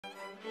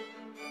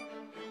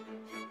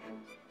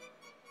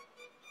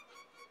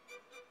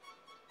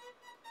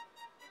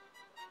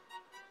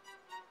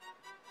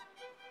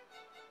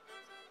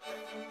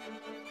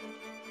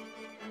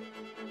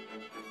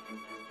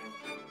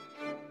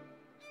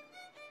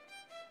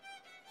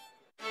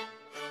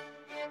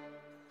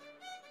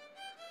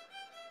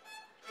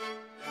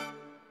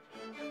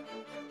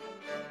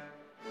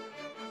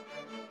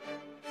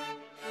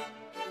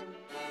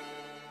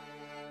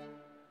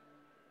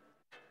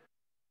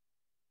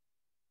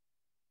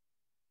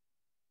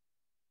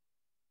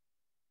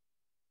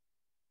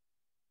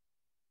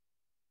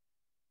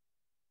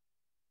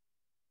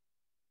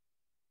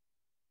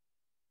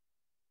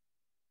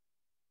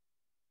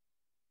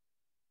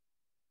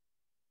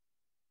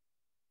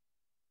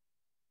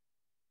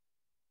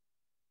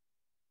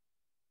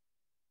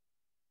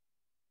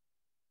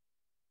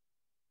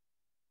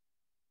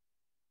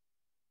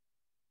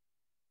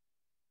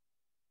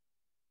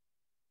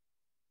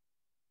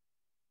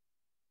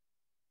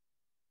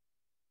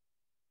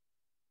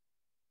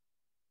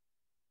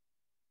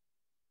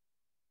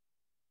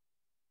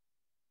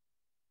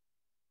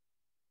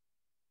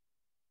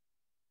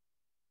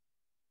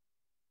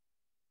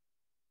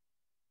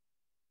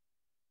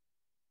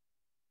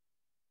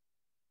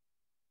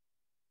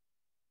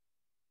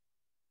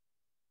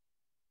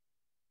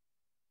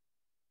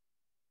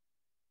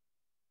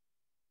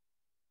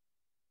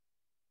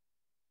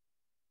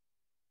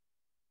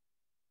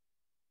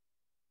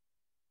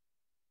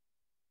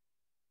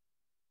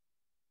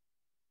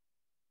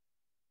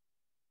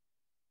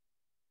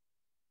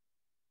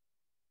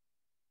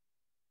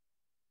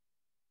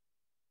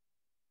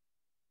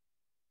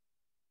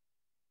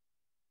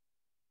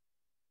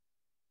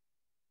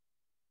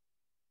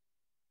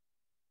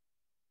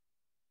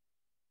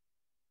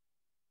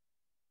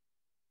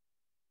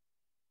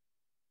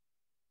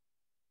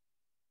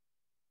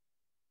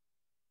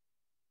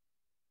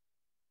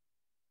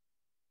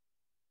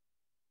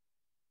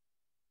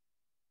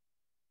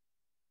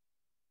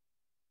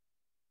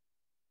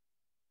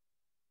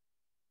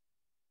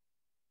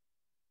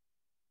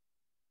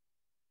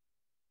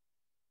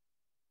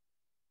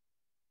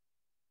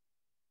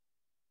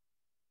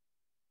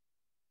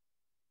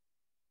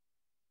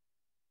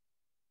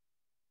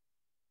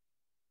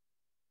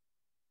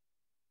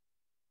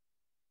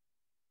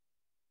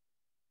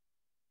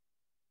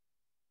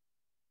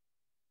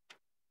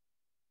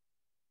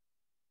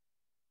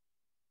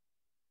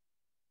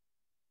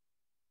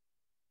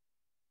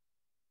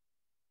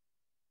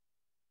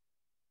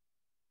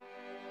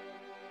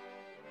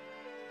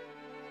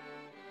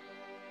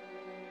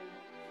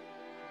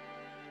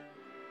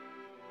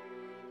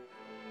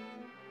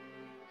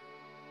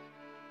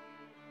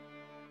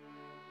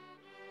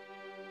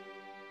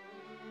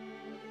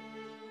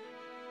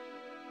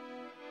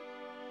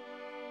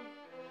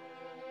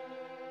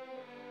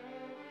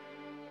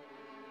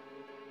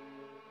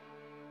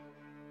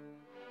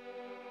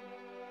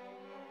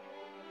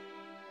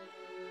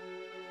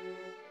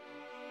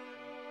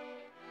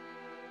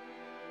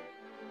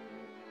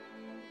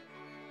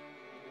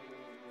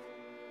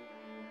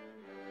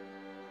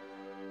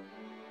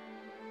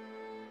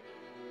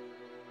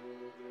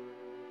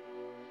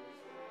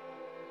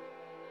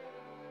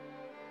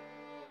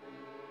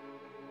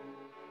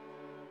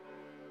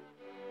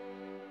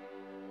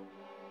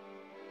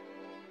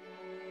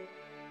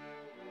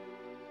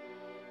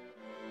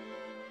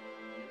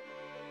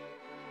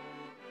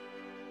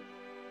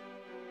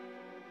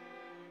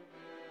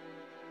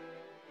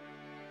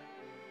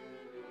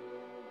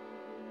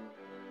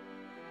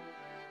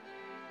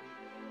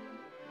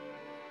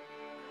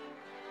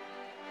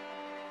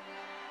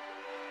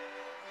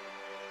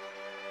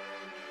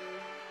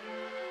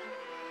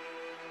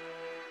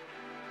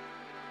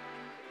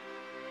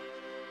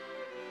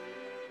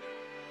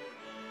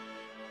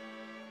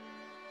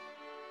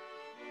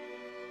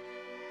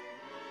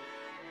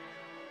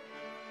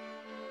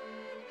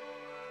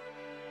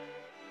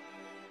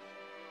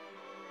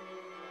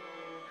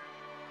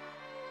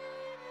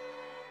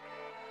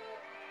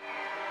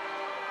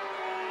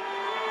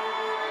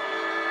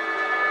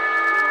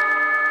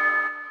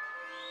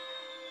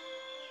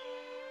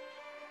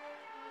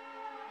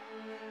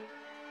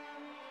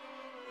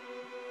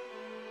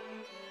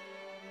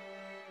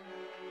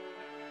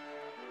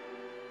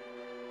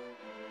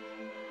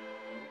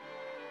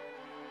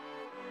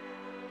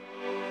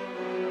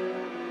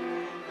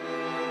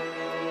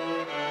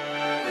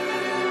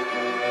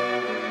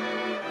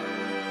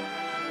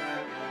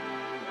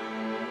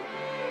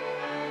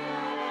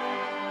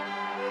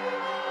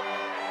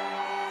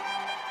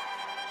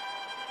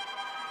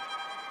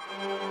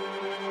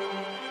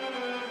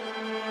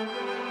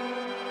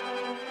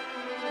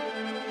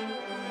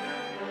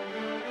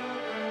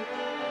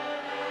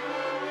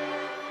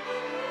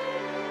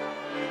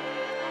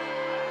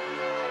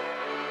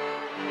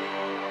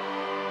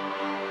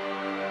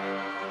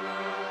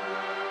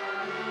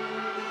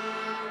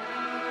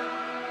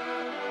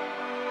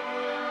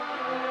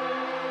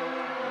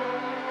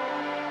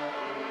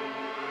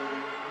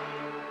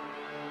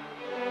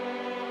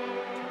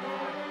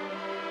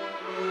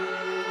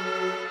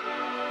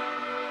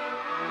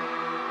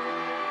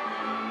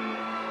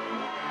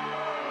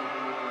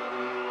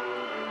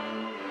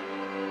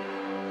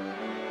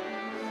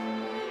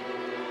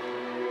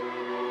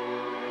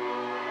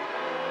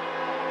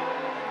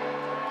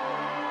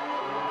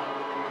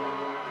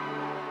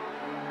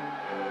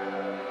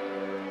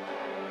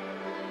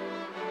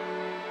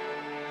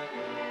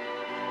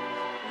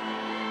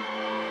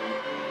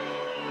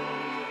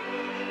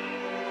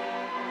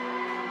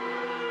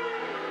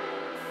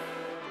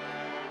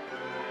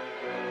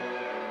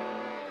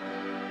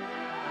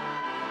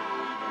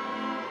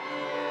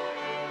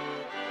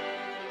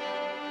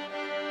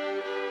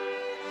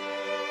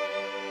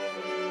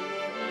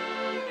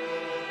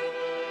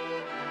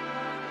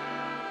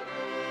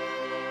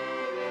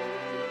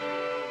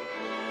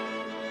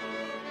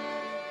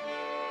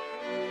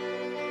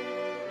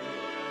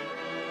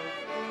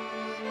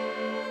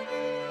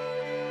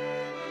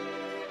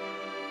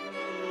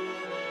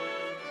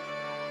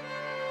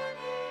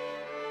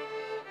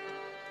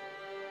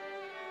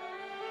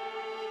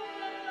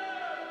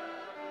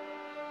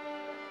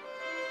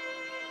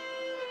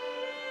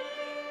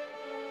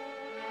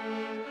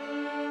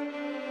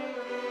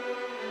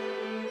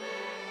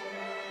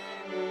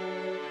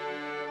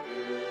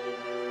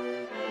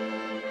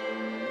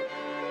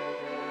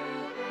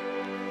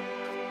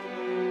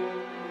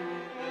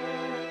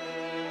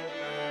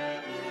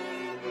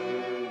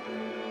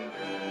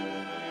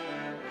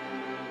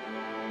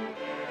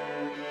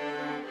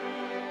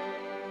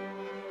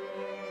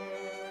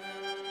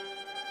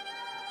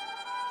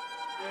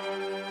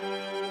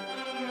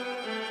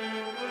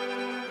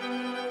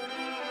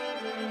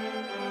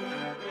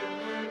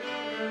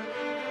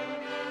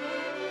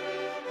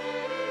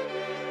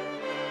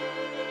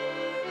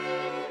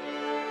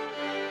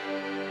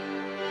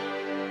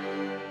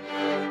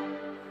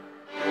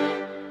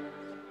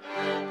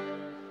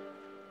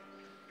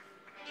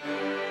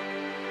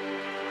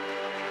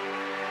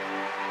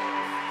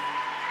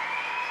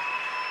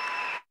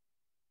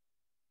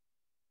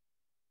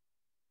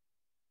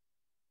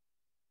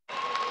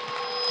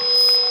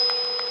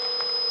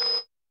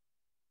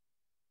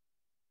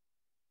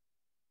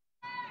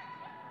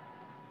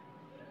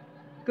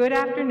Good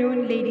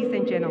afternoon, ladies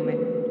and gentlemen.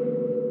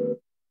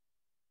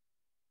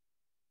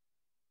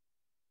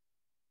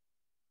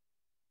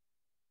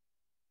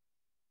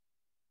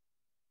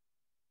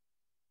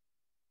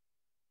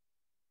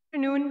 Good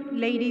afternoon,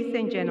 ladies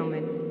and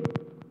gentlemen.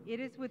 It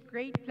is with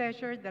great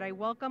pleasure that I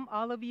welcome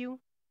all of you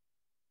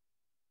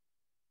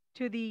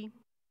to the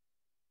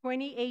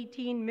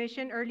 2018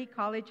 Mission Early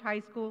College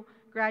High School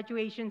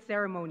graduation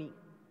ceremony.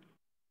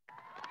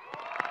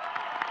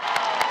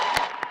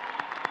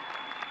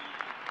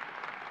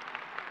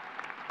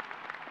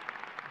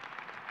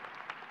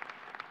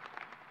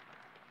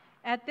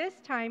 At this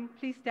time,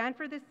 please stand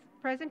for this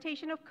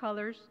presentation of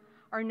colors,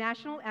 our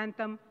national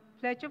anthem,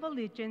 Pledge of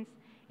Allegiance,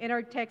 and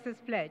our Texas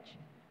Pledge.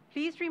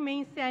 Please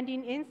remain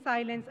standing in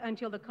silence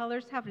until the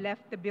colors have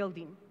left the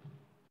building.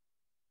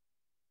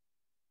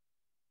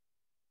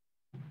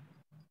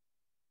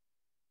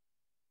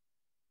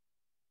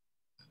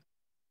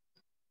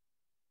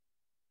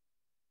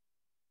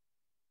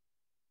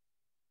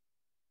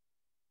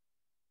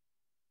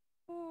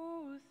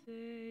 Oh,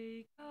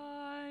 say,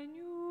 can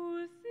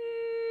you see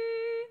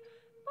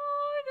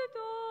by the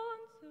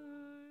dawn's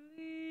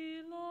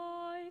early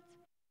light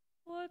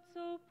what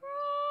so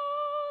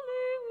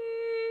proudly we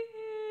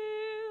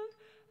hailed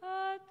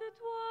at the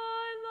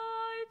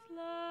twilight's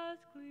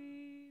last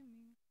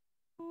gleaming,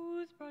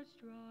 whose broad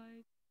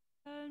stripes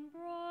and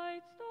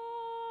bright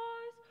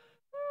stars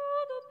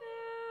through the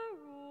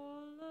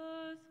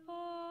perilous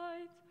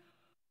fight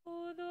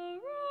o'er the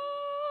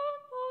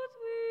ramparts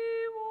we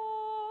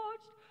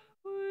watched,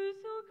 were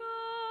so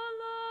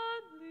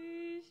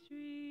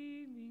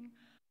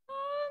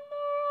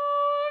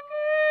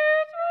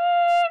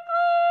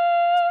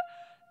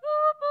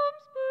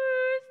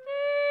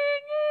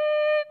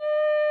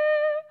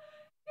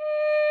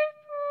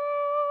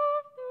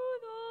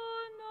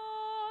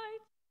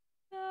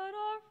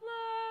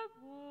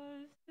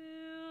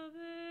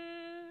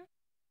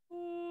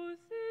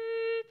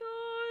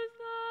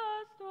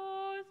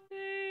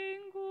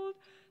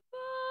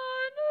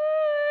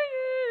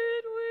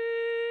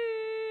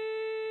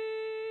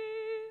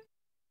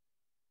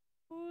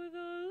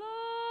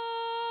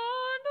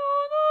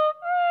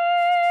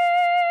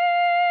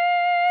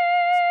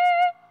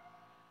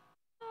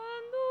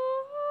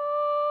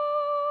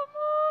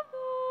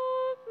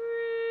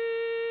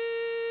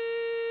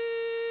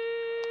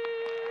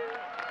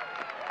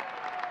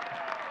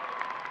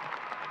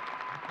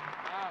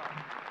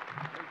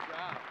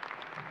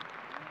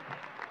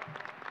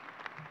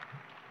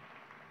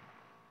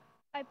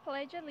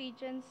pledge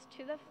allegiance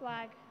to the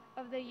flag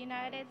of the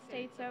United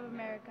States of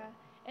America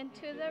and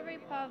to the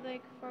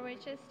republic for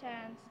which it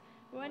stands,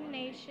 one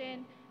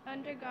nation,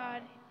 under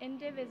God,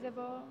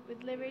 indivisible,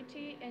 with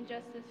liberty and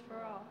justice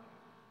for all.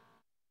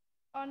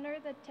 Honor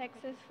the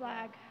Texas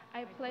flag.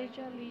 I pledge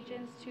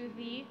allegiance to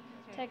thee,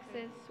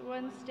 Texas,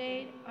 one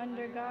state,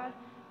 under God,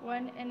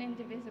 one and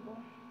indivisible.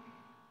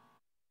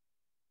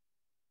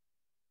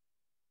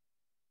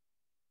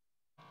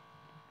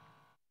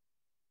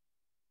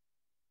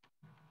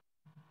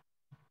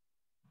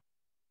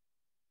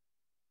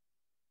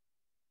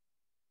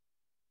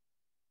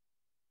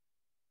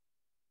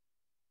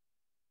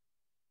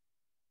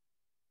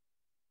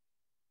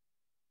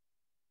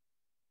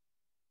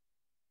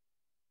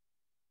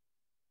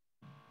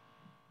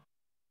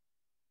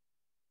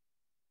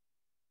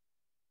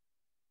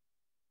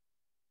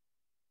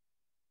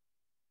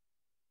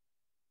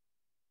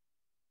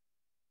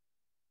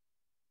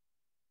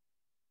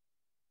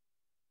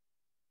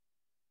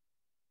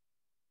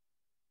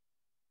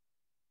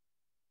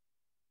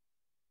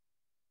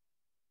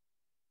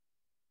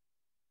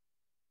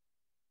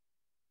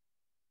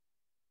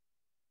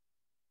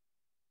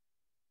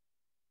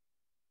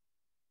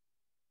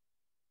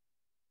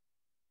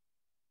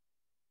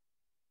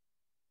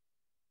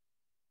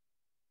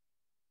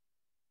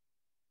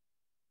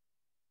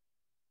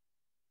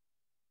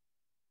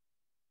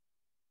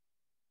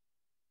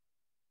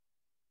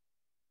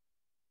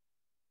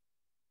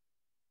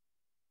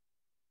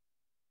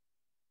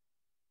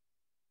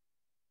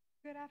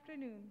 Good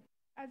afternoon.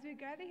 As we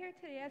gather here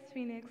today as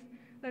Phoenix,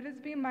 let us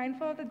be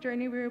mindful of the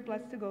journey we were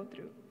blessed to go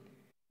through.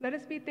 Let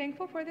us be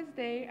thankful for this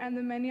day and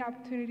the many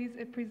opportunities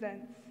it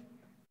presents.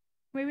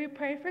 May we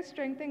pray for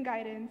strength and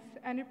guidance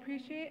and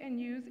appreciate and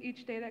use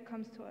each day that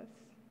comes to us.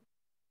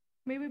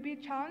 May we be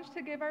challenged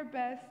to give our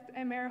best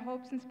and may our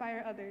hopes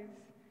inspire others.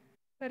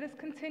 Let us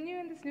continue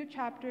in this new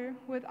chapter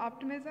with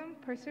optimism,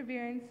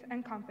 perseverance,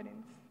 and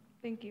confidence.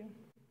 Thank you.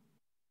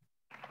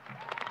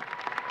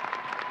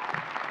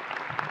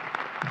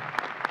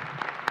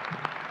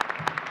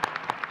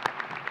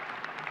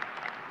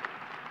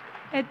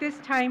 At this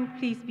time,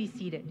 please be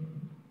seated.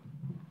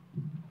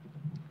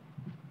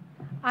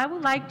 I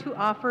would like to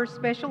offer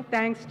special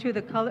thanks to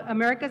the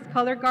America's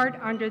Color Guard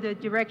under the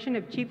direction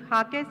of Chief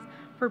Jaques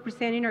for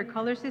presenting our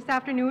colors this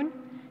afternoon,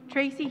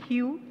 Tracy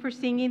Hugh for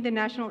singing the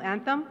national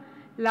anthem,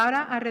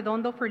 Laura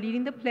Arredondo for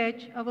leading the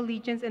Pledge of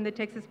Allegiance and the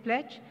Texas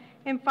Pledge,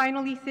 and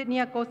finally, Sydney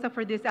Acosta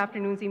for this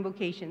afternoon's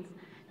invocations.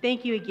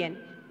 Thank you again.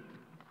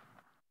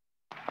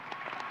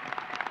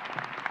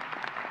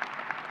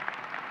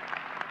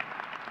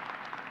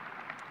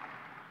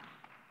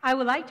 I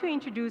would like to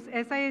introduce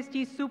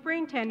SISD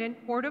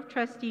Superintendent, Board of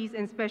Trustees,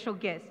 and special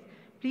guests.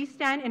 Please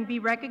stand and be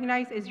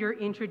recognized as you're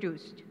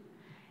introduced.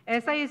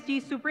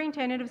 SISD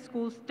Superintendent of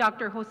Schools,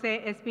 Dr.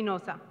 Jose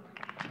Espinosa.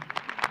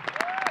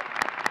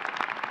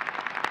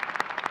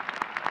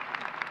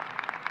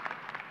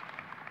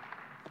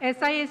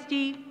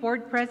 SISD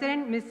Board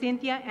President, Ms.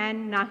 Cynthia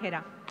Ann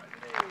Nájera.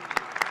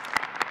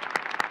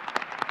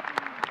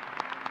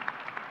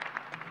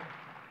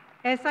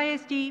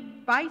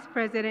 SISD Vice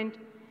President,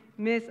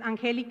 Ms.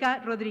 Angelica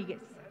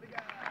Rodriguez.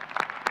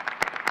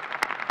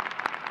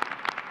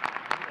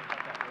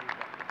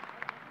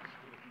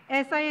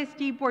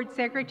 SISD Board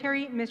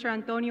Secretary, Mr.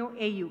 Antonio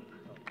Ayub.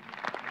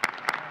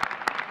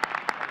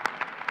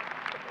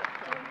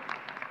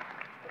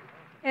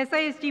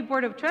 SISD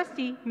Board of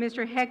Trustees,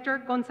 Mr. Hector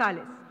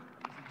Gonzalez.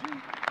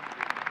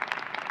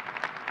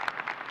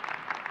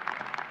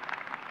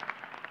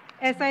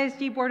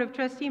 SISD Board of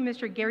Trustees,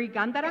 Mr. Gary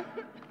Gandara.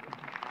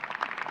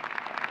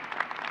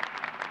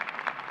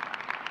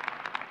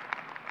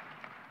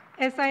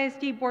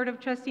 SISD Board of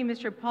Trustees,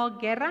 Mr. Paul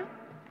Guerra.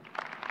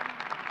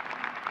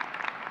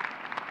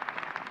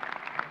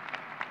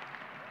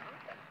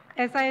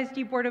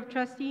 SISD Board of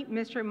Trustees,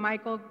 Mr.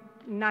 Michael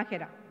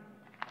Nájera.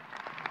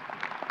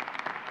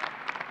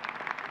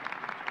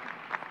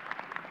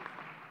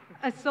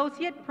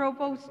 Associate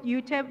Provost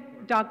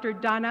UTEP, Dr.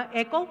 Donna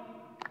Eckel.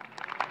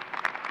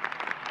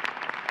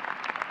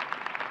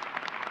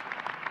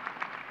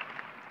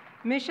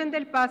 Mission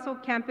del Paso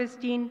Campus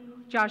Dean,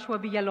 Joshua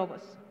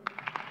Villalobos.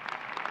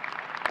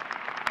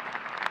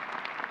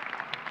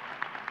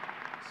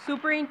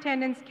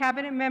 Superintendents,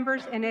 cabinet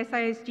members, and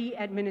SISD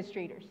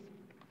administrators.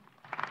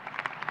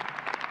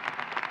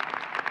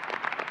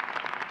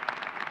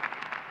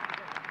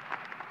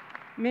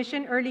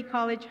 Mission Early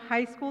College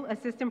High School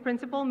Assistant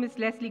Principal, Ms.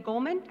 Leslie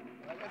Goldman.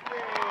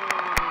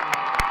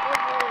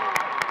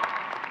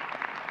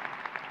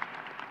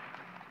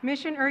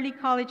 Mission Early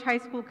College High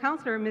School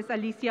Counselor, Ms.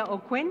 Alicia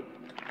O'Quinn.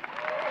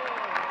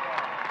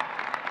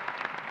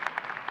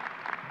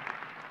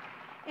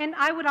 And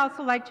I would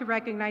also like to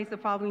recognize the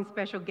following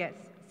special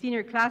guests.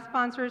 Senior class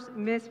sponsors,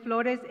 Ms.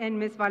 Flores and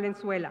Ms.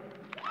 Valenzuela.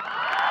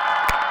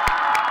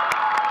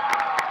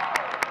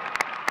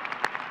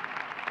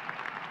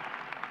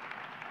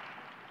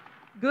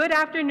 Good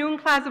afternoon,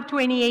 class of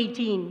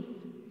 2018.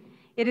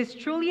 It is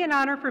truly an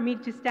honor for me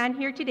to stand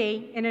here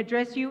today and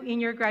address you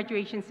in your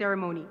graduation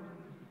ceremony.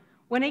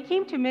 When I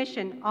came to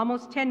Mission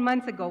almost 10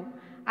 months ago,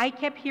 I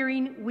kept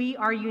hearing, "We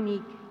are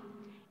unique."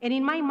 And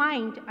in my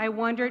mind, I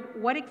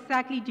wondered, what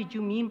exactly did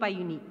you mean by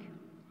unique?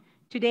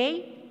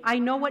 Today, I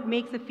know what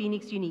makes a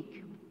Phoenix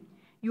unique.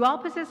 You all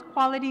possess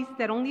qualities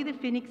that only the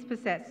Phoenix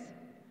possess.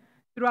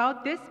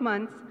 Throughout this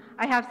month,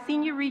 I have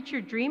seen you reach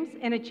your dreams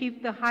and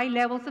achieve the high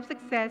levels of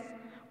success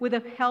with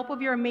the help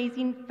of your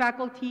amazing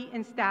faculty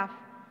and staff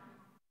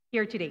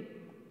here today.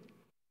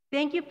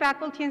 Thank you,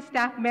 faculty and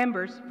staff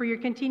members, for your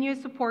continuous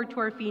support to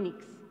our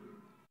Phoenix.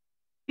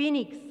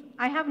 Phoenix,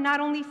 I have not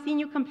only seen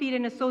you complete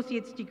an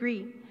associate's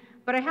degree,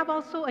 but you have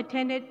also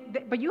attended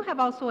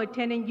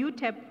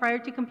UTEP prior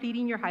to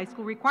completing your high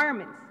school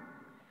requirements.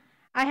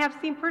 I have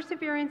seen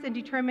perseverance and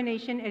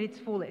determination at its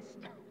fullest.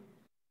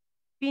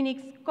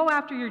 Phoenix, go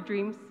after your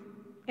dreams,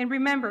 and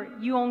remember,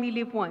 you only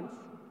live once.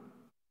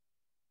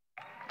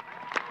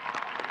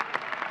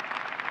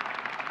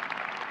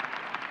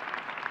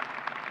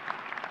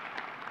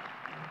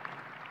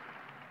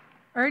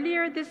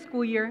 Earlier this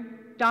school year,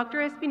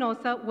 Dr.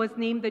 Espinosa was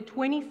named the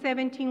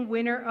 2017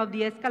 winner of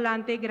the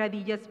Escalante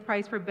Gradillas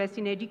Prize for Best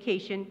in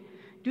Education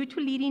due to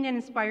leading and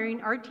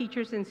inspiring our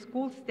teachers and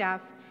school staff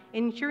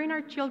and ensuring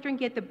our children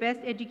get the best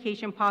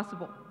education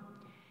possible.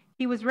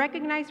 He was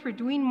recognized for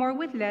doing more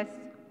with less,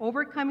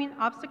 overcoming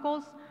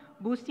obstacles,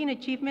 boosting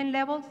achievement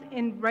levels,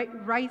 and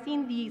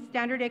rising the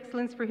standard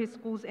excellence for his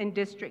schools and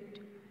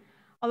district.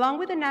 Along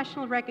with the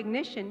national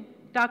recognition,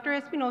 Dr.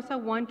 Espinosa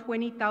won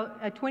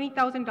a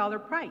 $20,000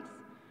 prize,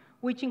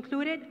 which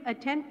included a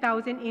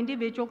 $10,000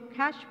 individual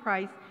cash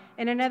prize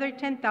and another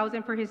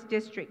 $10,000 for his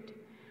district,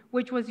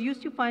 which was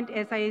used to fund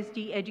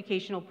SISD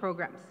educational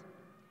programs.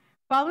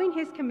 Following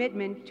his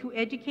commitment to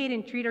educate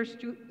and treat our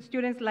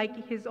students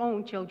like his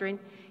own children,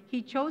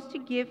 he chose to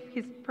give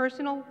his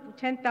personal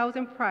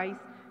 $10,000 prize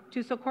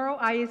to Socorro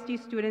ISD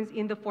students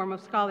in the form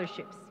of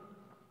scholarships.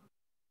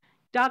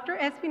 Dr.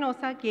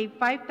 Espinosa gave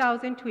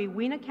 $5,000 to a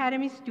Wien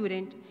Academy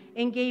student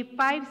and gave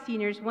 5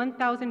 seniors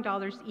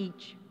 $1,000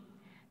 each.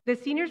 The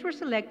seniors were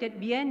selected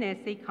via an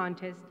essay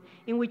contest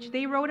in which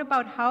they wrote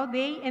about how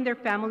they and their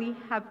family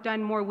have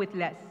done more with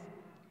less.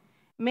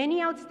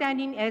 Many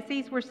outstanding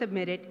essays were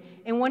submitted,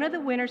 and one of the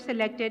winners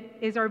selected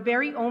is our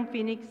very own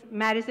Phoenix,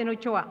 Madison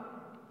Ochoa.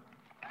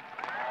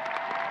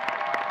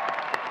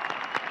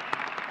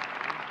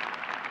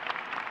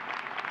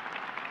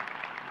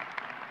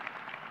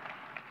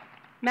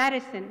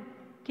 Madison,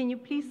 can you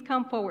please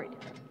come forward?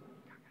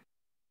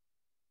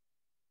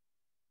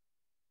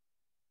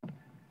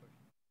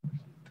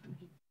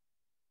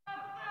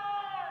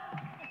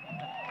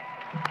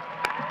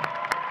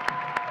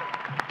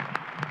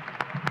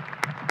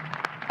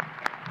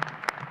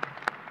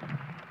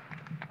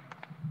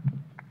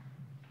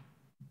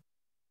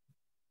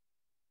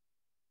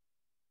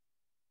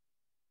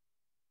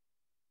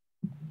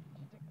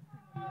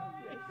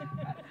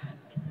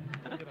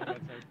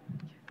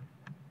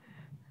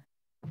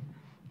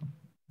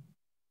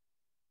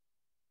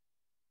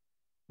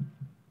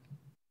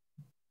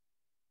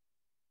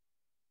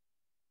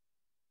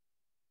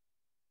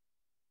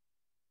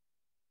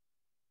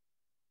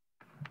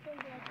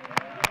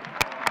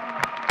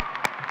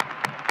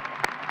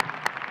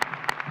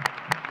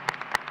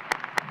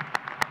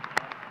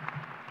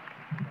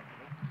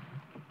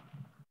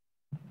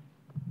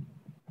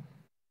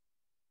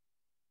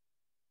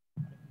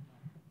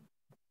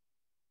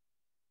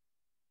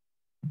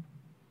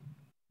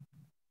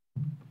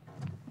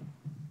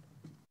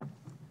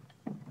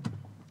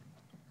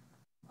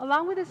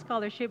 Along with the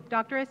scholarship,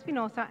 Dr.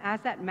 Espinosa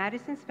asked that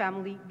Madison's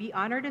family be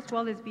honored as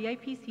well as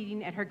VIP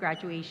seating at her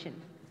graduation.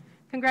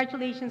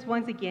 Congratulations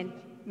once again,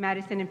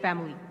 Madison and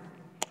family.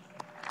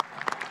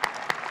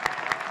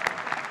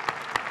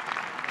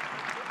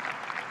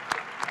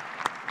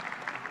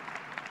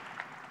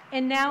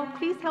 And now,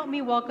 please help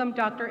me welcome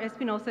Dr.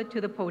 Espinosa to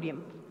the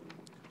podium.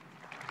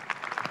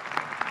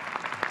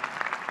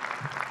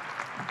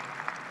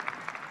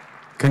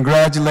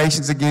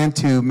 Congratulations again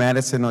to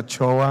Madison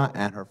Ochoa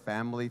and her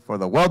family for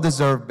the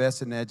well-deserved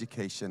Best in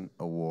Education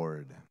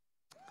Award.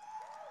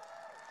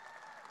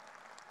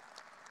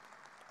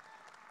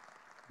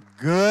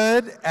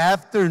 Good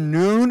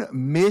afternoon,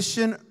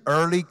 Mission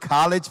Early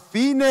College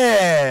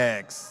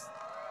Phoenix.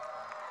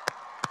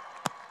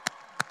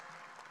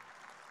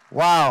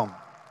 Wow,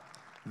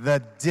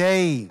 the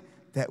day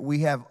that we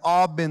have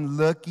all been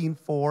looking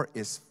for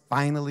is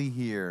finally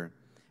here.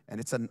 And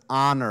it's an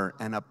honor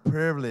and a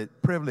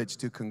privilege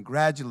to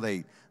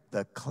congratulate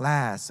the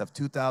class of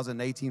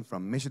 2018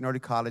 from Mission Early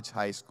College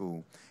High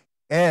School.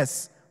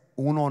 Es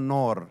un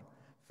honor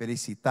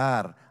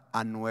felicitar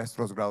a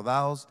nuestros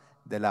graduados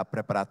de la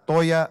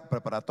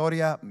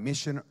preparatoria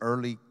Mission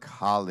Early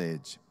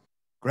College.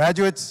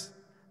 Graduates,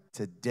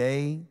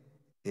 today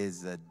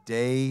is a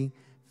day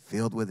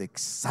filled with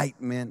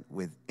excitement,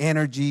 with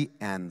energy,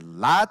 and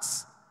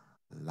lots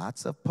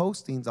of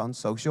postings on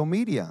social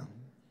media.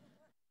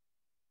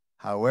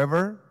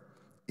 However,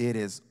 it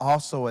is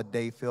also a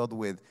day filled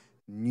with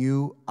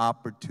new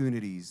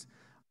opportunities.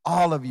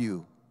 All of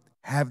you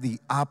have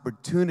the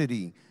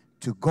opportunity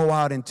to go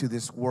out into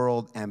this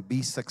world and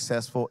be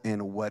successful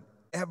in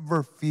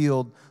whatever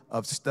field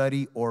of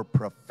study or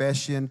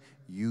profession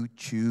you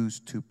choose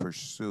to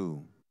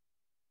pursue.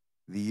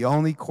 The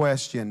only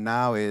question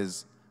now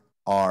is,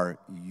 are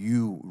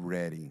you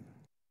ready?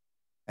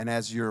 And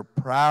as your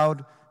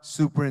proud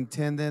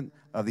superintendent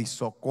of the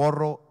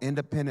Socorro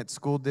Independent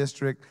School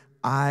District,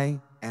 I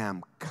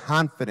am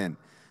confident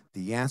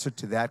the answer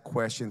to that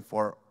question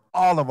for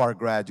all of our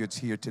graduates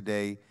here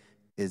today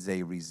is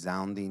a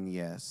resounding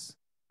yes.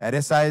 At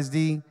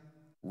SISD,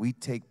 we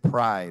take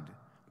pride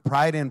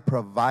in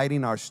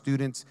providing our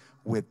students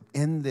with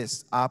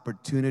endless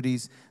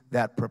opportunities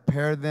that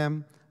prepare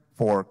them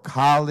for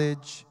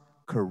college,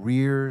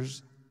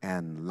 careers,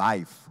 and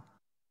life.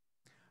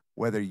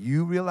 Whether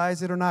you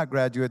realize it or not,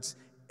 graduates,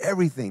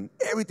 everything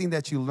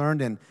that you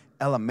learned in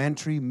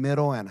elementary,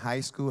 middle, and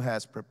high school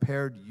has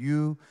prepared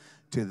you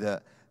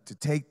to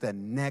take the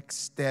next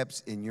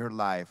steps in your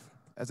life.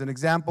 As an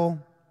example,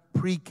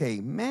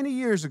 pre-K many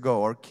years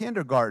ago, or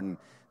kindergarten,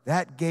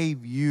 that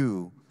gave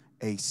you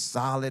a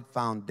solid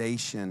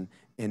foundation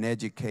in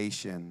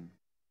education.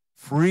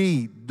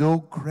 Free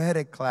dual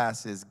credit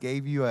classes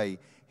gave you a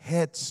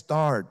head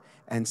start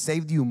and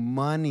saved you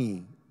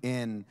money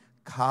in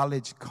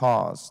college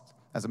costs.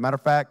 As a matter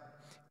of fact,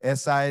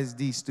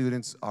 SISD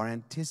students are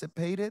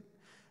anticipated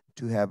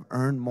to have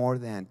earned more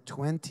than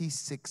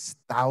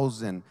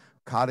 26,000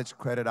 college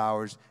credit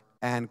hours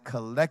and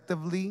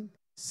collectively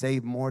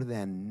save more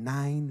than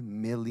 $9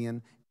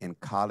 million in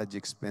college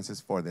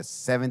expenses for the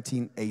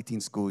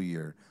 17-18 school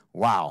year.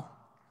 Wow.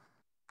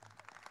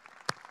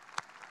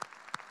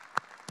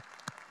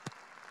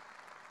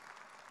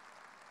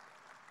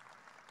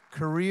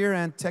 Career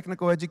and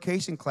technical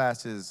education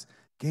classes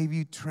gave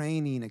you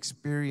training,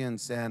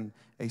 experience, and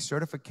a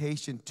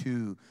certification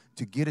to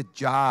get a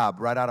job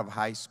right out of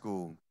high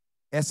school.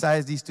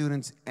 SISD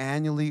students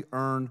annually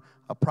earn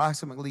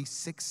approximately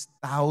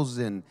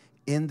 6,000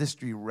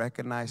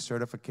 industry-recognized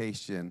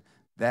certification.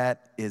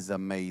 That is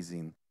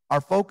amazing.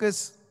 Our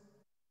focus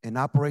in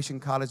Operation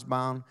College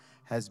Bound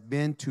has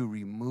been to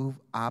remove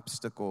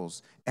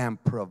obstacles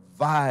and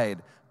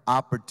provide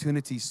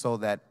opportunities so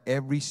that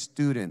every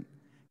student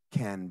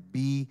can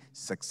be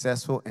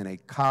successful in a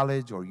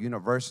college or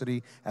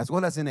university, as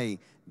well as in a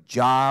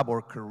job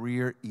or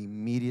career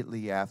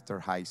immediately after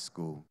high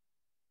school.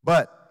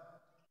 But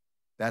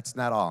that's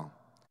not all.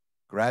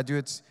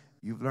 Graduates,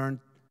 you've learned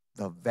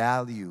the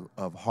value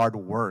of hard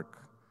work,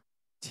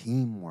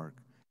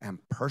 teamwork, and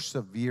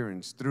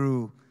perseverance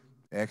through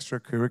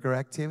extracurricular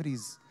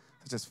activities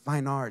such as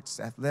fine arts,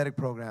 athletic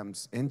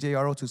programs,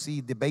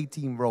 NJROTC, debate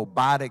team,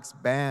 robotics,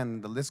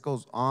 band, the list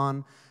goes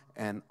on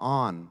and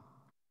on.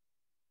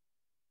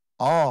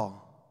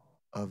 All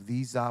of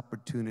these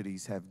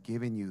opportunities have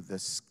given you the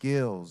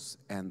skills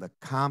and the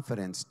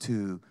confidence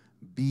to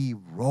be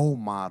role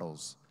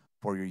models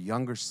for your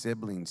younger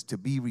siblings, to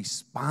be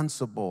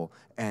responsible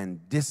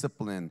and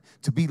disciplined,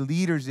 to be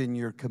leaders in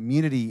your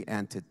community,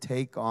 and to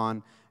take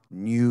on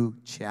new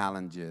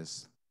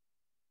challenges.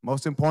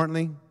 Most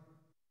importantly,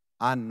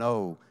 I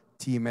know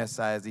Team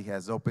SISD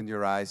has opened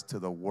your eyes to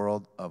the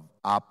world of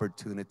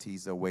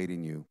opportunities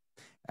awaiting you.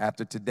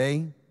 After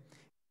today,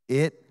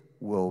 it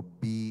will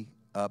be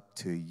up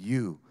to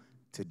you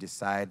to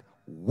decide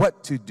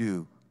what to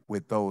do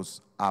with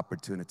those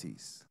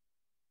opportunities.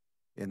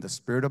 In the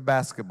spirit of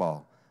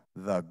basketball,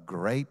 the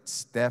great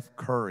Steph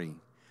Curry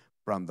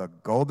from the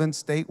Golden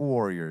State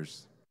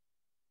Warriors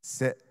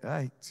said,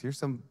 here's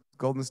some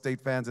Golden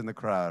State fans in the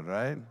crowd,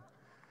 right?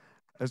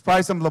 There's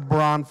probably some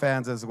LeBron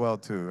fans as well,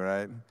 too,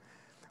 right?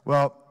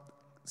 Well,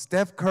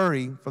 Steph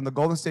Curry from the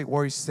Golden State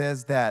Warriors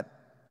says that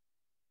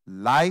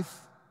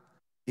life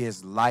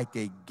is like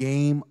a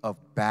game of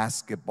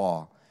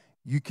basketball.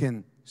 You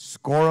can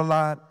score a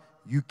lot,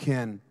 you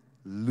can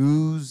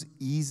lose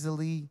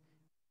easily,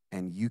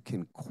 and you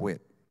can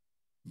quit.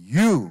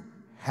 You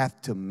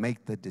have to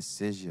make the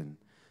decision.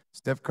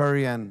 Steph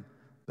Curry and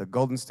the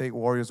Golden State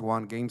Warriors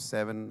won Game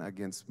 7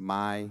 against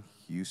my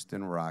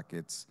Houston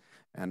Rockets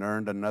and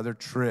earned another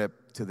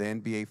trip to the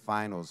NBA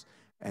Finals.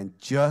 And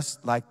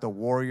just like the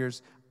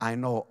Warriors, I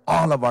know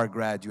all of our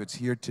graduates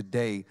here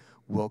today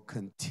will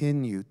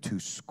continue to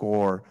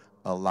score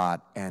a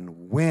lot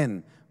and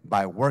win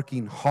by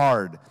working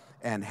hard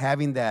and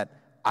having that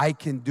I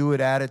can do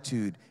it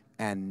attitude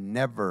and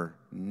never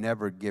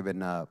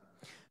giving up.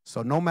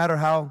 So no matter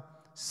how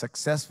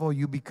successful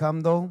you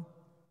become, though,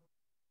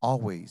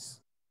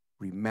 always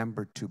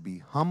remember to be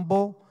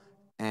humble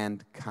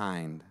and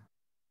kind.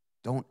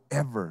 Don't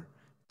ever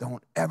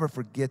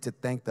forget to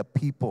thank the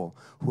people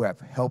who have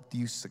helped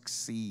you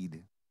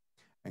succeed.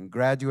 And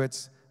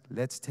graduates,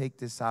 let's take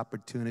this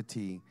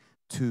opportunity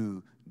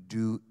to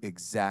do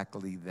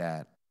exactly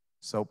that.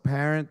 So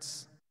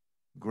parents,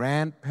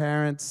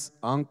 grandparents,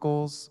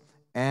 uncles,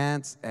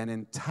 aunts, and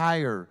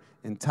entire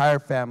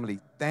family,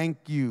 thank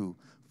you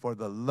for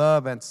the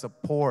love and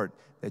support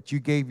that you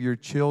gave your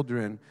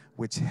children,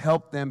 which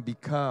helped them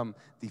become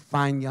the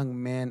fine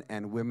young men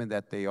and women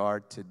that they are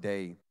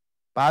today.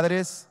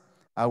 Padres,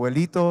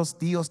 abuelitos,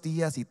 tíos,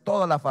 tías, y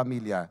toda la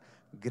familia,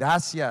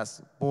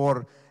 Gracias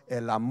por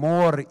el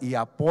amor y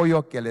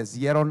apoyo que les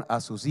dieron a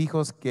sus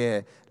hijos,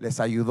 que les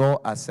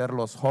ayudó a ser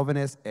los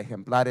jóvenes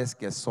ejemplares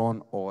que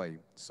son hoy.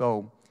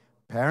 So,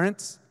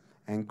 parents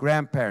and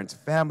grandparents,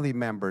 family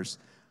members,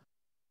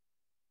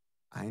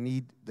 I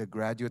need the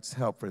graduates'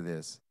 help for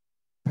this.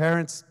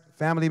 Parents,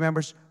 family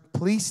members,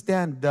 please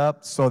stand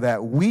up so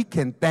that we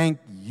can thank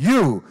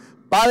you.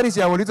 Padres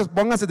y abuelitos,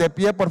 pónganse de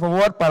pie, por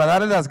favor, para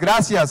darles las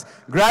gracias.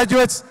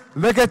 Graduates,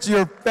 look at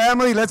your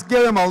family. Let's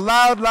give them a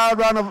loud, loud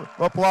round of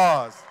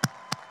applause.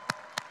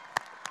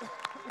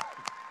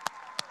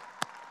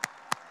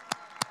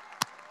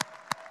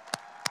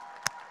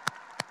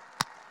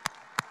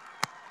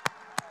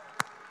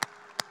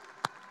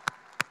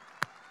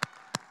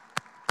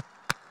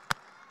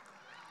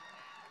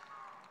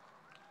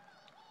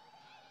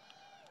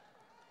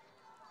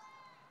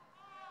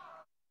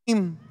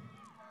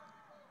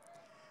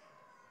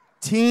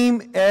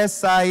 Team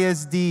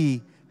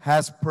SISD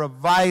has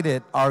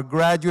provided our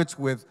graduates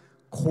with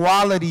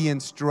quality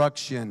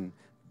instruction,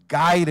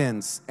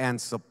 guidance,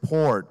 and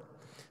support.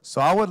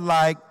 So I would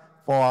like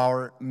for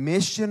our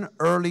Mission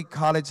Early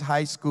College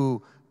High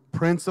School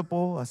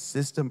principal,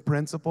 assistant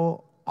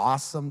principal,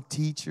 awesome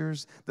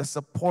teachers, the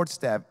support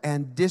staff,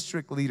 and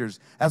district leaders,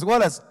 as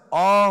well as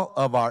all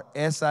of our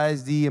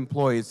SISD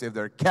employees, if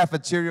they're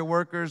cafeteria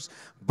workers,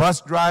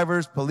 bus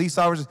drivers, police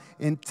officers,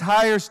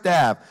 entire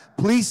staff,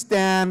 please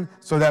stand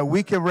so that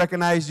we can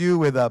recognize you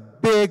with a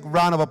big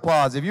round of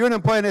applause. If you're an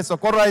employee in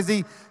Socorro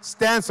ISD,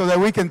 stand so that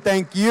we can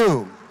thank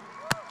you.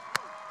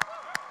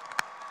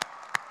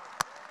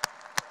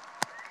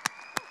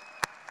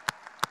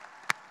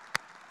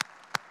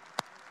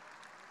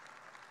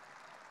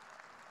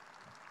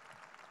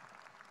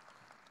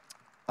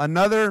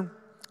 Another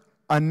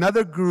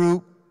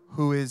group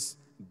who is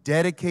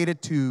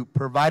dedicated to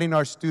providing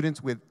our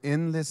students with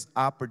endless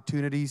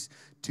opportunities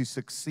to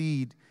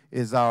succeed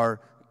is our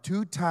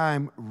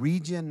two-time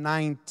Region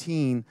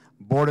 19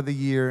 Board of the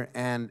Year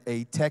and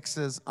a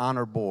Texas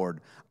Honor Board,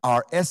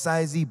 our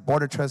SIZ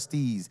Board of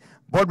Trustees.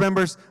 Board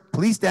members,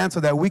 please stand so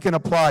that we can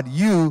applaud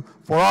you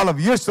for all of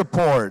your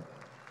support.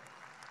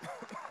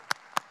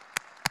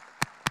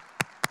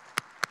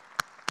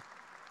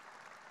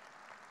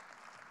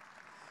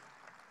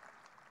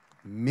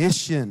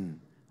 Mission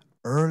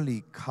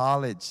Early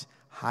College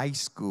High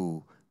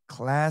School,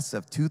 class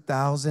of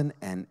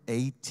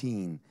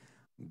 2018.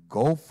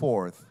 Go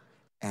forth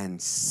and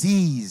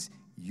seize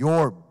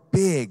your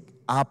big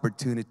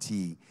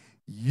opportunity.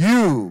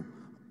 You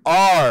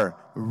are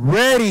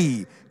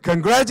ready.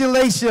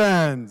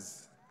 Congratulations.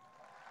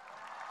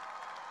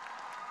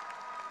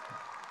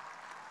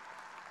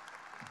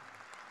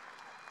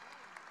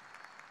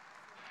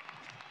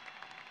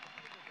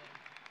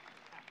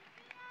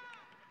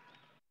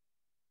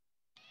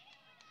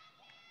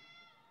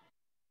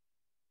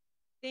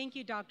 Thank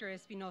you, Dr.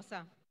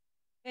 Espinosa.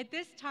 At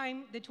this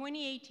time, the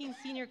 2018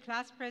 Senior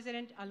Class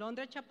President,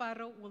 Alondra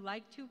Chaparro, would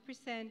like to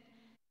present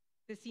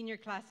the senior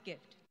class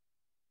gift.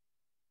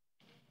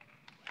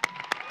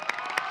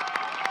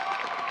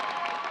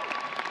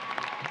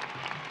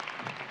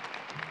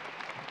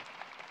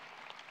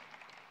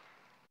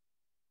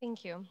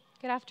 Thank you.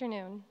 Good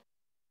afternoon.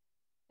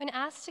 When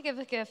asked to give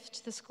a gift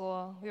to the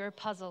school, we were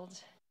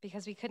puzzled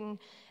because we couldn't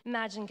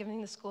imagine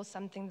giving the school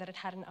something that it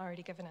hadn't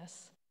already given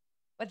us.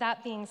 With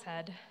that being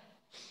said,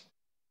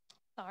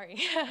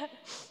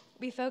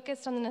 we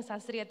focused on the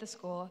necessity at the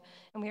school,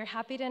 and we are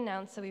happy to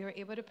announce that we were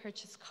able to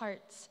purchase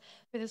carts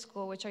for the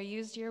school, which are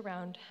used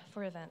year-round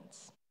for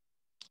events.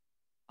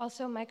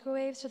 Also,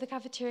 microwaves for the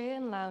cafeteria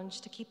and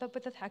lounge to keep up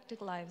with the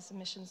hectic lives a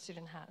Mission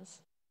student has.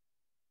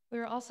 We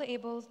were also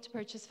able to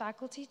purchase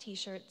faculty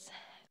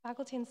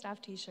and staff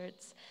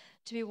t-shirts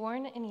to be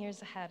worn in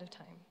years ahead of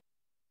time.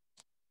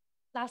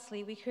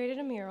 Lastly, we created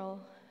a mural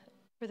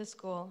for the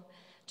school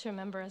to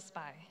remember us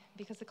by,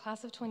 because the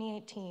class of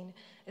 2018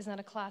 is not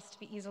a class to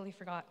be easily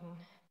forgotten.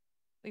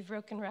 We've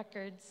broken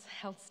records,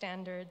 held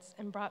standards,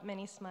 and brought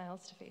many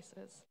smiles to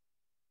faces.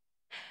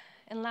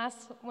 And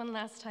one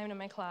last time to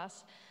my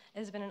class, it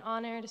has been an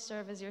honor to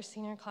serve as your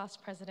senior class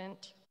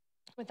president.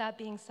 With that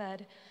being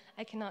said,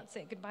 I cannot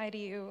say goodbye to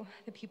you,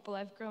 the people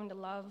I've grown to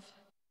love,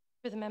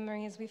 for the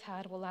memories we've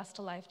had will last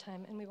a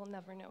lifetime, and we will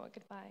never know a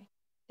goodbye.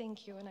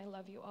 Thank you, and I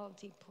love you all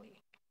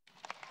deeply.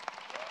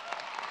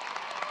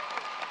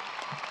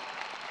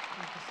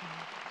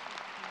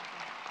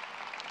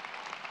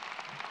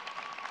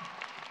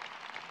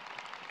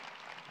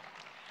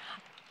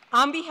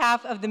 On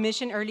behalf of the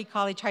Mission Early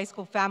College High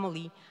School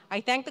family,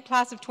 I thank the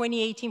class of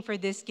 2018 for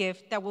this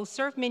gift that will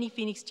serve many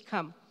Phoenix to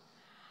come.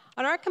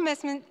 On our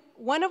commencement,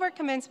 one of our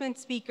commencement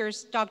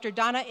speakers, Dr.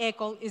 Donna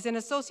Eckel, is an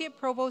associate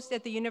provost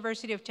at the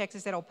University of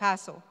Texas at El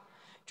Paso.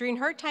 During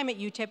her time at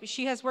UTEP,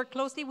 she has worked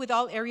closely with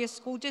all area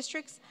school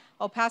districts,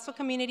 El Paso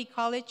Community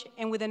College,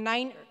 and with the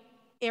 9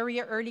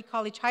 area early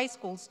college high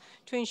schools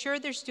to ensure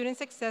their students'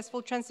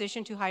 successful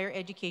transition to higher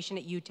education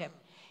at UTEP.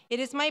 It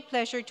is my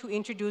pleasure to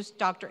introduce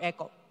Dr.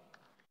 Eckel.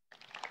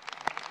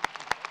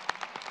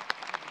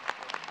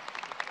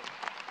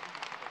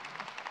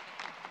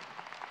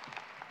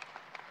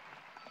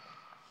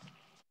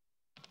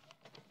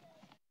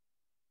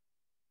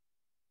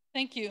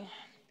 Thank you.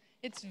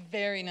 It's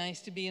very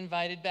nice to be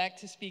invited back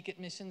to speak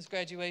at Mission's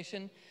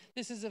graduation.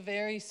 This is a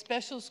very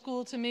special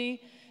school to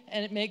me,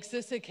 and it makes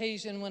this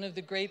occasion one of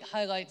the great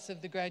highlights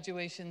of the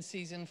graduation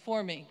season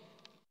for me.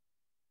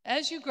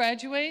 As you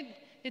graduate,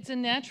 it's a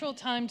natural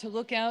time to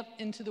look out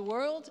into the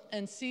world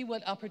and see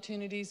what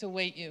opportunities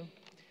await you.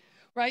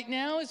 Right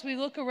now, as we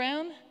look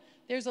around,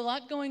 there's a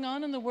lot going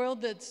on in the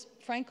world that's,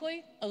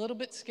 frankly, a little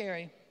bit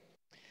scary.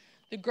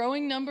 The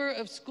growing number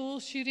of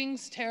school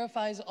shootings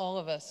terrifies all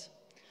of us.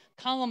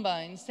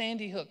 Columbine,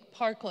 Sandy Hook,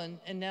 Parkland,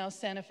 and now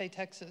Santa Fe,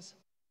 Texas.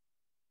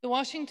 The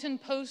Washington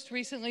Post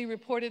recently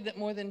reported that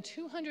more than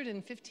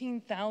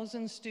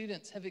 215,000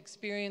 students have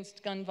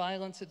experienced gun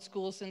violence at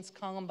school since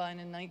Columbine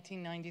in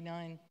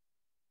 1999.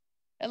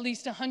 At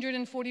least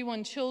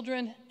 141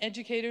 children,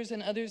 educators,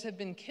 and others have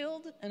been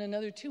killed, and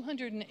another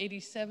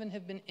 287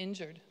 have been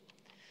injured.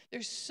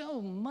 There's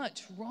so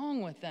much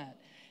wrong with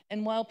that.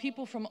 And while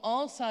people from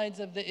all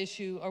sides of the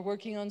issue are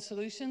working on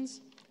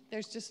solutions,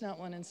 there's just not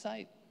one in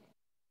sight.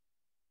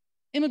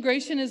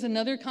 Immigration is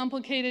another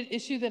complicated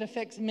issue that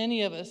affects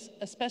many of us,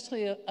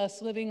 especially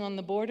us living on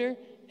the border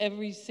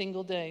every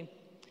single day.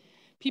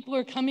 People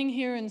are coming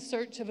here in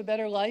search of a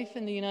better life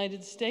in the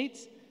United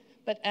States,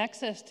 but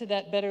access to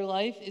that better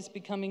life is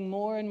becoming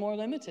more and more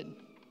limited.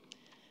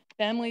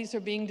 Families are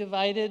being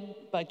divided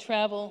by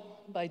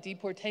travel, by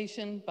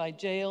deportation, by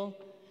jail.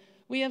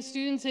 We have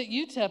students at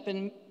UTEP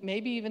and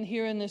maybe even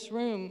here in this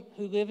room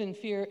who live in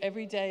fear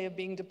every day of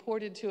being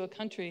deported to a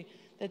country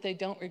that they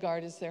don't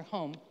regard as their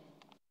home.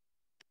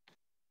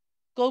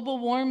 Global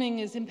warming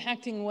is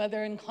impacting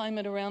weather and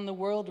climate around the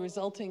world,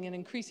 resulting in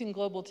increasing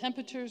global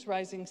temperatures,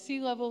 rising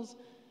sea levels,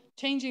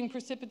 changing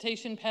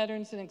precipitation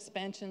patterns, and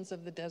expansions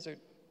of the desert.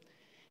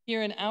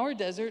 Here in our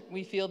desert,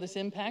 we feel this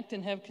impact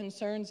and have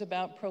concerns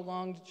about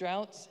prolonged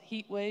droughts,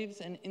 heat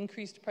waves, and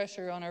increased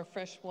pressure on our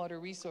freshwater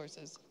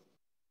resources.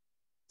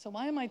 So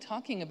why am I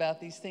talking about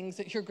these things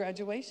at your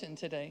graduation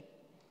today?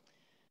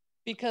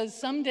 Because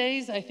some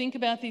days I think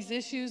about these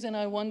issues and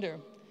I wonder,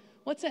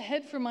 what's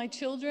ahead for my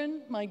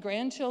children, my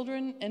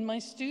grandchildren, and my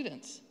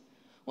students?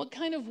 What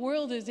kind of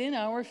world is in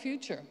our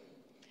future?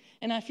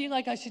 And I feel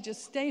like I should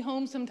just stay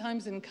home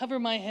sometimes and cover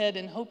my head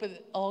and hope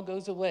it all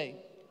goes away.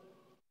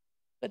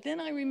 But then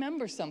I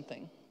remember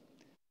something.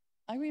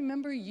 I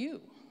remember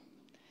you.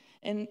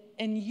 And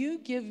you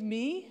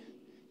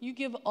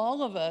give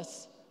all of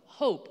us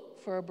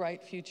hope for a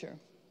bright future.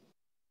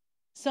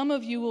 Some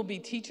of you will be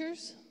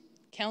teachers,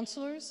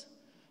 counselors,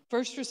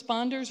 first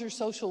responders, or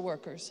social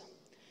workers.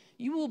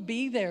 You will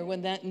be there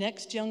when that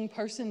next young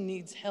person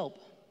needs help.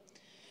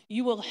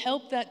 You will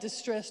help that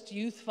distressed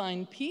youth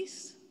find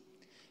peace.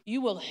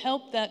 You will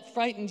help that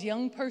frightened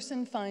young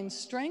person find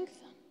strength.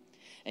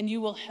 And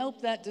you will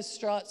help that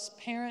distraught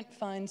parent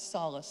find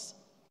solace.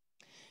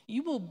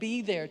 You will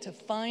be there to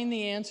find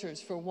the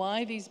answers for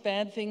why these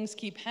bad things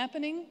keep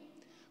happening,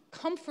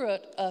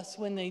 comfort us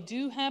when they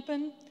do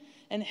happen,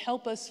 and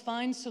help us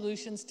find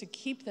solutions to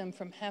keep them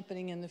from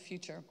happening in the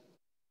future.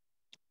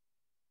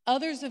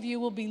 Others of you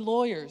will be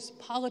lawyers,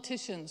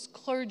 politicians,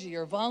 clergy,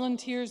 or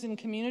volunteers in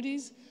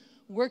communities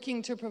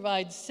working to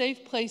provide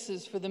safe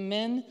places for the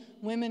men,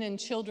 women, and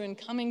children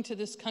coming to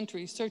this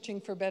country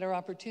searching for better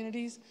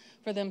opportunities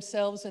for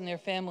themselves and their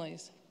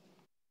families.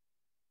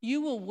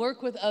 You will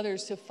work with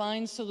others to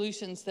find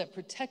solutions that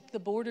protect the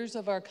borders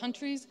of our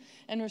countries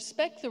and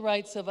respect the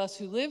rights of us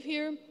who live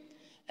here,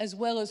 as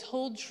well as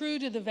hold true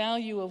to the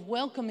value of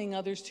welcoming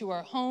others to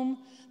our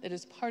home that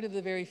is part of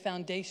the very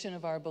foundation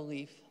of our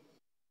belief.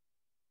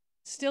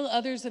 Still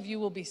others of you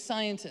will be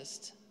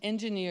scientists,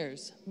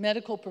 engineers,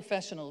 medical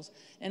professionals,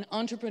 and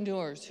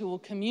entrepreneurs who will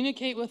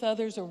communicate with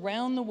others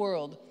around the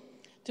world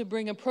to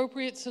bring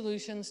appropriate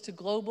solutions to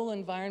global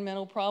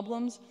environmental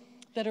problems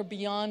that are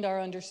beyond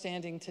our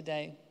understanding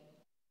today.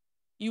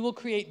 You will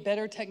create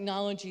better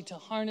technology to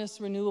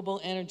harness renewable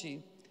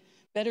energy,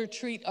 better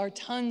treat our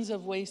tons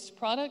of waste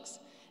products,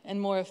 and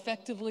more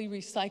effectively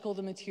recycle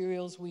the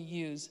materials we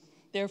use,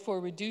 therefore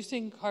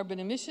reducing carbon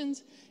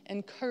emissions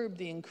and curb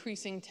the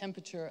increasing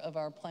temperature of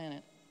our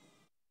planet.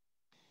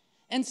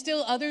 And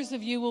still others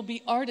of you will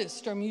be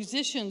artists or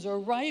musicians or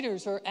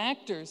writers or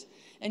actors,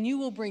 and you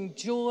will bring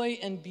joy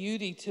and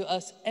beauty to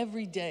us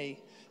every day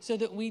so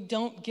that we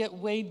don't get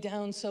weighed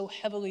down so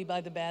heavily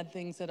by the bad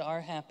things that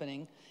are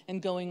happening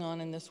and going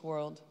on in this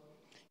world.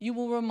 You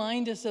will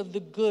remind us of the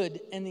good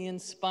and the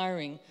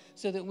inspiring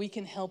so that we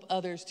can help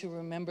others to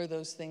remember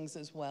those things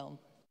as well.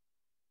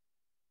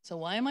 So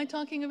why am I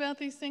talking about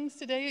these things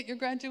today at your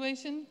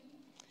graduation?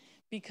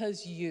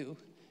 Because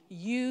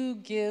you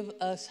give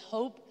us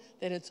hope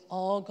that it's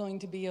all going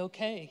to be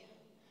okay.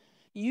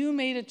 You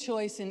made a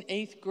choice in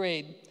 8th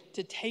grade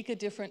to take a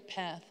different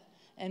path,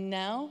 and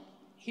now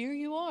here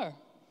you are,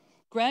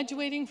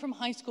 graduating from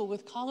high school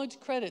with college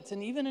credits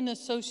and even an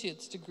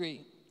associate's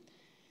degree.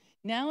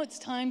 Now it's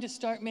time to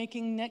start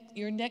making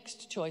your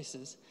next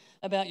choices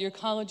about your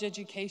college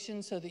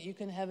education so that you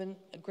can have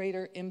a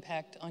greater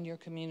impact on your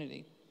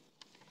community.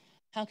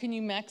 How can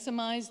you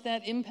maximize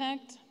that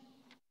impact?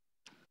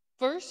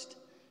 First,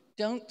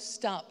 don't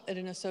stop at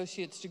an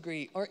associate's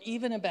degree or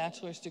even a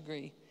bachelor's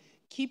degree.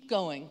 Keep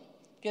going.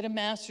 Get a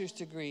master's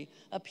degree,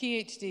 a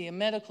PhD, a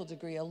medical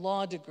degree, a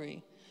law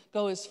degree.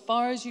 Go as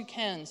far as you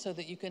can so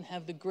that you can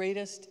have the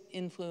greatest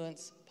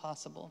influence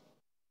possible.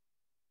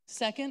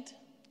 Second,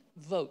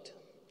 vote.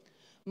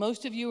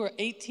 Most of you are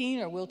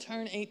 18 or will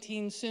turn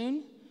 18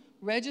 soon.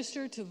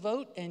 Register to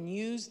vote and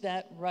use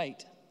that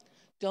right.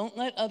 Don't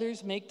let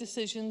others make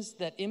decisions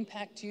that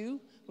impact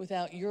you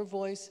without your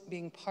voice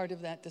being part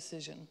of that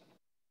decision.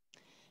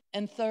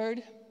 And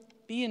third,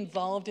 be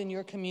involved in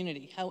your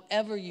community,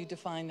 however you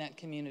define that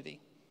community.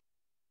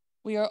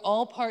 We are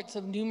all parts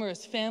of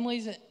numerous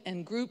families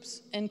and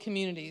groups and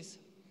communities.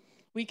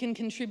 We can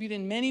contribute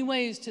in many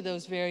ways to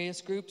those various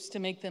groups to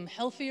make them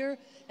healthier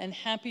and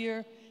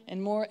happier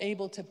and more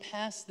able to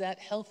pass that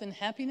health and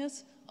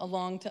happiness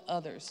along to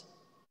others.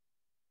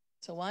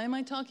 So why am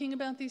I talking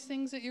about these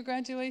things at your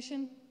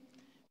graduation?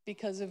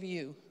 Because of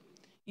you.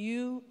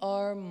 You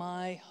are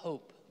my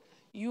hope.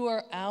 You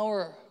are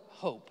our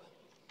hope.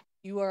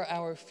 You are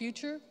our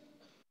future.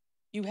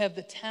 You have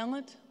the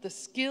talent, the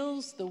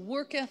skills, the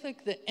work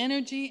ethic, the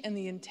energy, and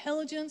the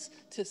intelligence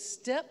to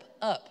step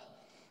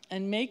up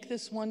and make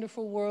this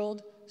wonderful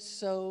world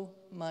so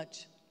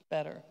much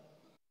better.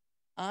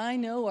 I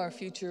know our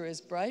future is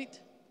bright,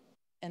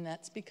 and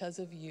that's because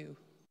of you.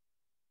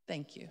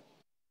 Thank you.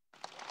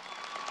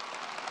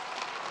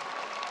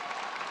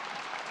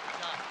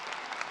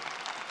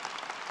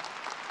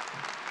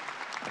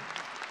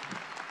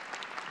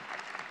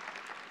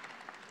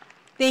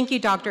 Thank you,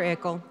 Dr.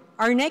 Eckel.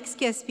 Our next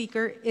guest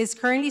speaker is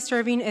currently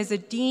serving as a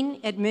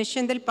Dean at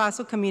Mission del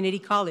Paso Community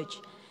College.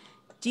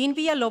 Dean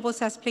Villalobos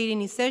has played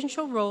an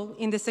essential role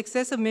in the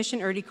success of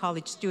Mission Early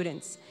College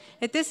students.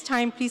 At this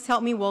time, please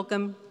help me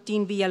welcome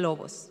Dean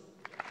Villalobos.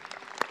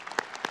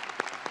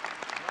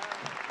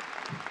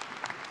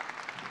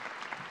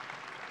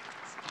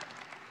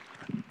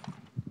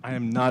 I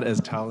am not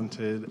as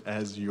talented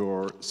as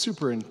your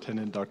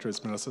superintendent, Dr.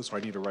 Espinosa, so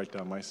I need to write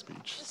down my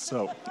speech.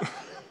 So,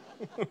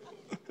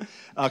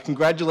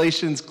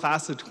 congratulations,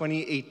 class of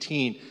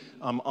 2018.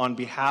 On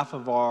behalf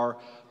of our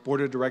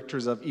Board of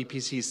Directors of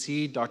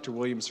EPCC, Dr.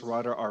 William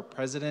Serrata, our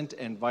President,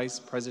 and Vice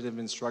President of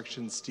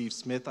Instruction, Steve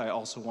Smith, I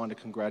also want to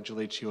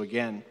congratulate you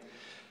again.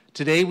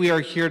 Today, we are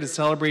here to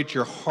celebrate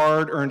your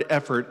hard-earned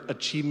effort,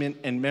 achievement,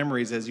 and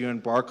memories as you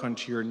embark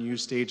onto your new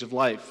stage of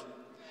life.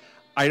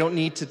 I don't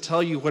need to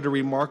tell you what a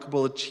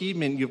remarkable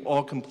achievement you've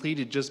all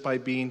completed just by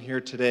being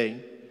here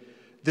today.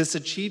 This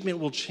achievement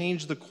will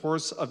change the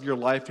course of your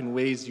life in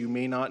ways you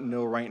may not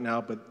know right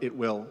now, but it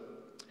will.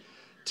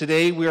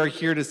 Today, we are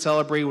here to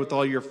celebrate with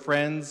all your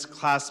friends,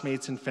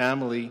 classmates, and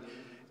family,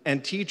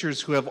 and teachers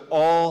who have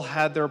all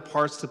had their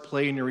parts to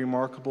play in your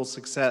remarkable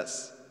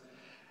success.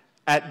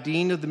 At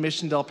Dean of the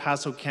Mission del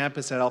Paso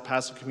campus at El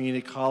Paso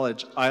Community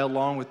College, I,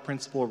 along with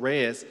Principal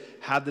Reyes,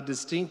 had the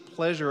distinct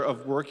pleasure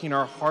of working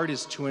our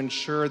hardest to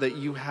ensure that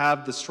you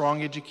have the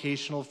strong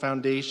educational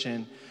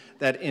foundation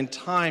that in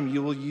time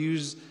you will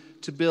use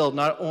to build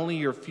not only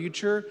your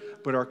future,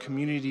 but our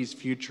community's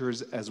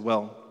futures as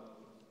well.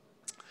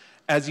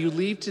 As you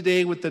leave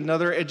today with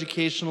another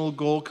educational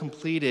goal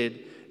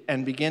completed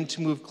and begin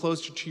to move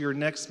closer to your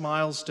next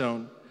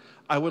milestone,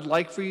 I would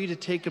like for you to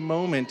take a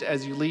moment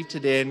as you leave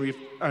today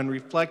and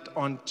reflect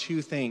on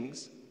two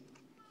things.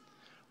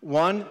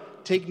 One,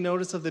 take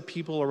notice of the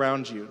people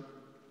around you.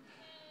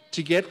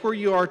 To get where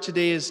you are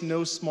today is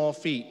no small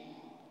feat.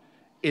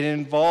 It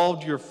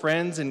involved your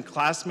friends and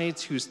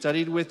classmates who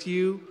studied with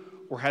you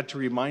or had to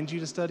remind you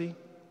to study,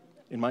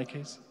 in my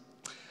case.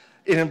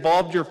 It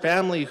involved your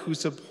family who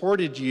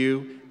supported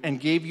you and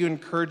gave you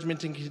encouragement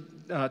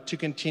to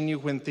continue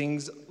when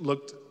things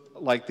looked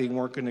like they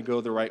weren't going to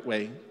go the right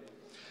way.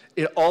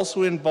 It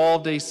also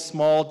involved a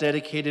small,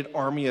 dedicated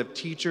army of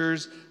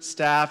teachers,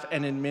 staff,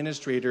 and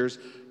administrators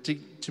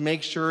to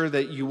make sure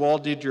that you all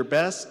did your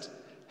best,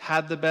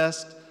 had the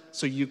best,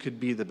 so you could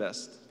be the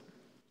best.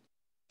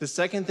 The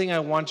second thing I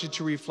want you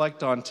to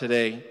reflect on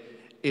today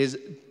is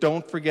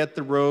don't forget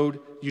the road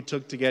you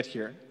took to get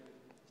here.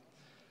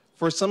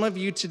 For some of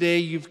you today,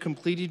 you've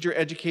completed your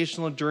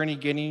educational journey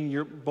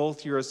getting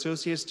both your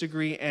associate's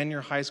degree and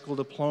your high school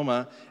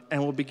diploma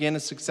and will begin a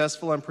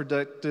successful and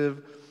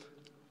productive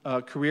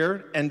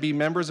career and be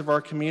members of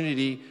our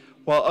community,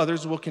 while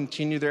others will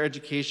continue their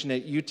education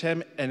at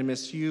UTEM and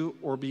MSU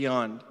or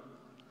beyond.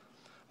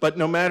 But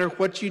no matter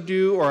what you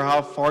do or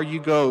how far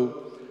you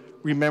go,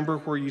 remember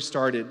where you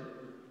started.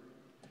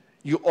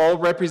 You all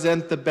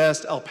represent the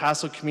best El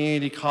Paso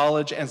Community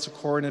College and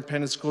Socorro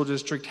Independent School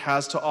District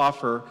has to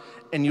offer,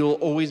 and you will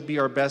always be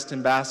our best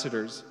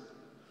ambassadors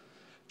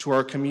to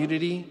our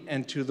community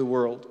and to the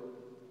world.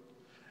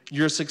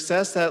 Your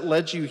success that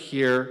led you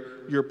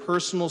here, your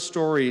personal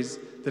stories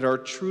that are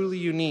truly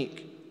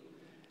unique,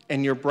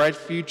 and your bright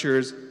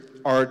futures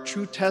are a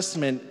true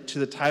testament to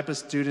the type of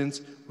students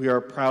we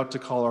are proud to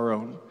call our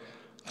own.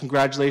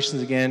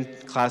 Congratulations again,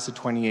 class of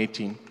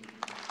 2018.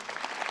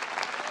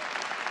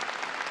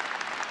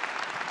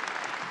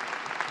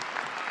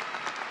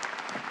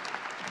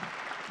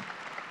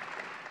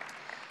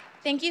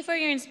 Thank you for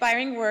your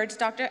inspiring words,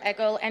 Dr.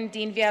 Eckel and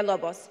Dean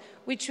Villalobos.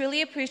 We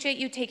truly appreciate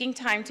you taking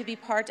time to be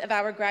part of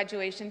our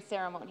graduation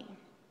ceremony.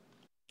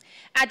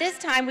 At this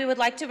time, we would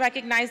like to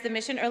recognize the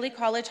Mission Early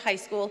College High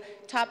School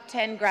Top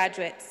 10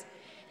 graduates.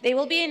 They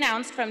will be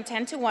announced from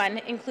 10 to 1,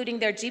 including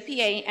their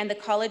GPA and the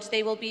college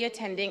they will be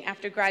attending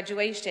after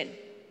graduation.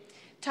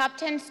 Top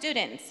 10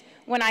 students,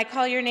 when I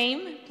call your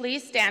name,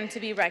 please stand to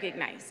be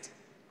recognized.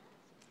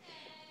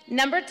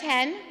 Number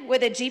 10,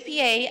 with a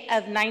GPA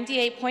of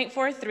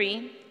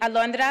 98.43,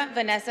 Alondra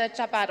Vanessa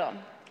Chaparro.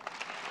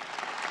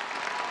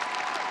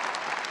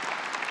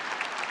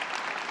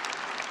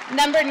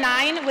 Number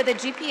 9, with a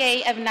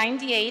GPA of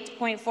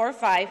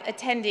 98.45,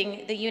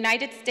 attending the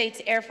United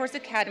States Air Force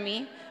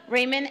Academy,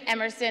 Raymond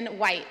Emerson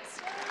White.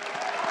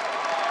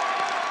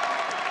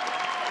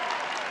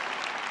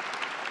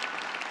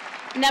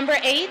 Number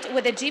 8,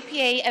 with a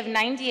GPA of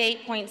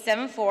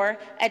 98.74,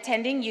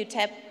 attending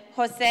UTEP,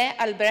 Jose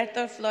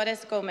Alberto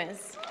Flores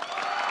Gomez.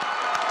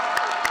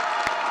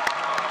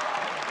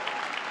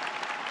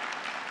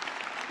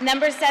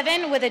 Number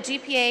 7, with a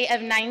GPA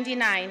of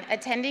 99,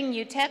 attending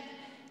UTEP,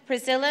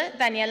 Priscilla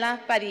Daniela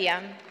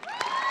Padilla.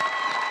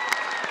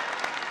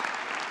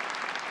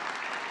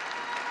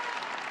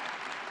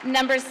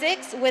 Number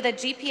 6, with a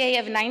GPA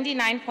of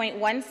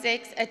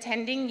 99.16,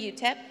 attending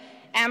UTEP,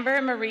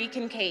 Amber Marie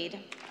Kincaid.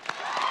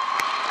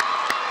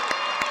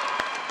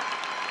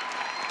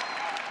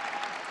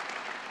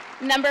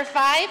 Number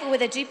 5,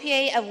 with a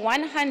GPA of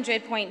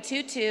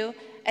 100.22,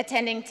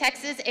 attending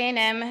Texas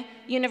A&M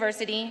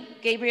University,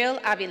 Gabriel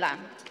Avila.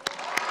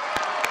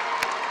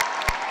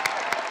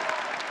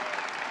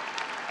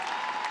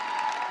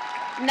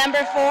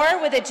 Number 4,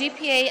 with a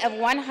GPA of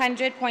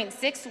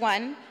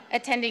 100.61,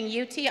 attending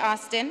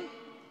UTEP,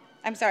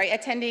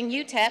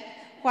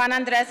 Juan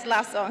Andres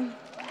Lasso.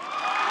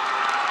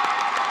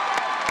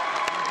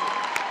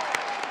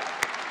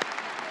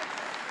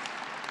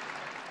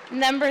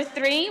 Number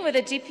 3, with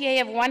a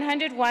GPA of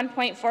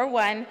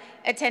 101.41,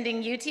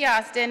 attending UT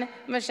Austin,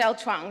 Michelle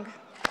Chuang.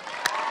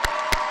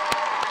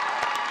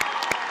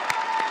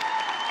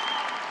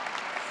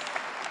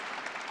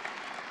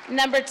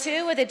 Number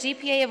 2, with a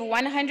GPA of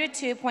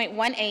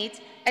 102.18,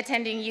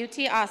 attending UT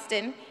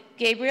Austin,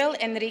 Gabriel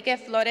Enrique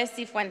Flores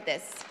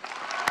Cifuentes.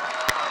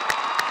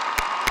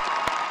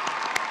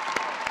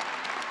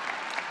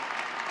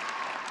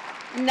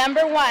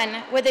 Number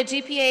 1, with a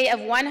GPA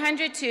of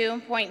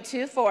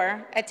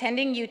 102.24,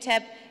 attending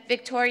UTEP,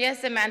 Victoria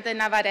Samantha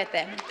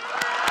Navarrete.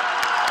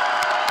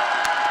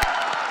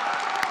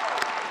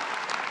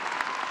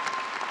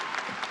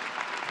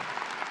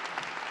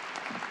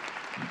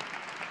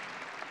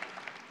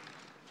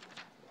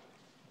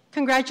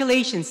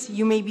 Congratulations,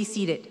 you may be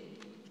seated.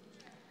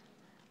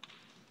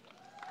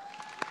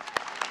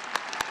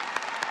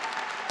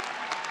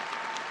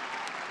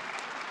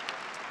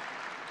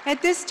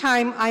 At this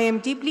time, I am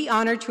deeply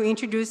honored to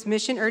introduce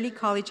Mission Early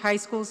College High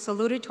School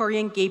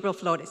salutatorian Gabriel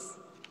Flores.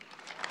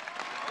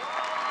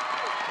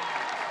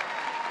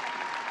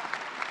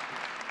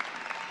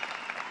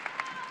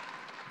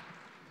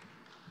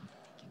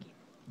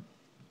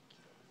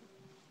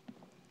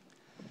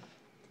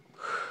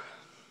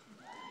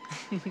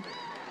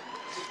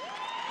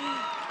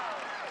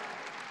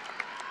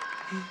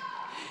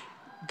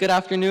 Good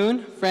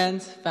afternoon,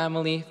 friends,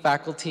 family,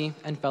 faculty,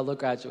 and fellow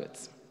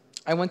graduates.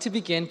 I want to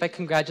begin by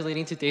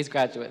congratulating today's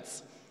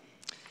graduates.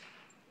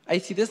 I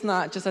see this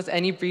not just as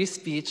any brief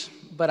speech,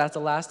 but as the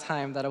last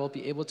time that I will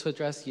be able to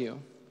address you,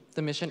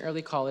 the Mission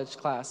Early College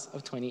class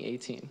of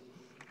 2018.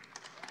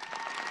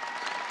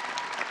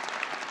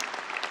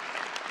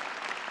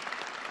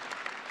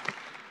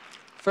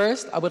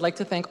 First, I would like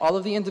to thank all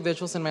of the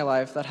individuals in my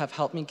life that have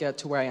helped me get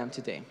to where I am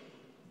today.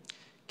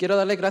 Quiero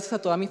darle gracias a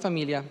toda mi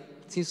familia.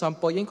 Sin su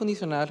apoyo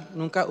incondicional,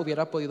 nunca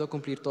hubiera podido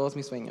cumplir todos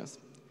mis sueños.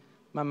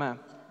 Mamá,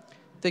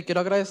 te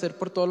quiero agradecer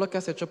por todo lo que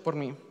has hecho por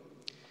mí.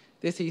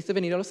 Decidiste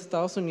venir a los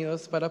Estados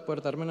Unidos para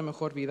poder darme una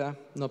mejor vida,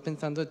 no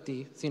pensando en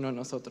ti, sino en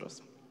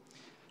nosotros.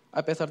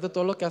 A pesar de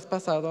todo lo que has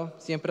pasado,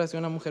 siempre has sido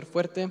una mujer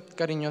fuerte,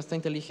 cariñosa,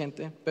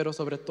 inteligente, pero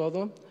sobre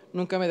todo,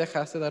 nunca me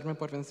dejaste darme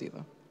por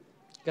vencido.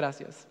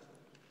 Gracias.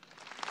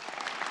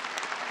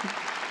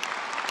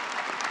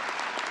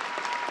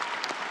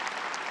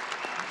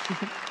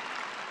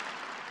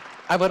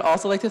 I would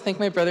also like to thank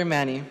my brother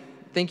Manny.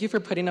 Thank you for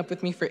putting up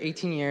with me for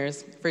 18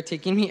 years, for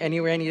taking me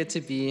anywhere I needed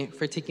to be,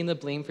 for taking the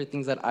blame for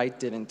things that I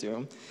didn't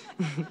do.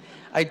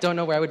 I don't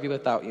know where I would be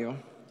without you.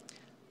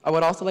 I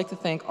would also like to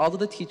thank all of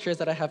the teachers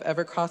that I have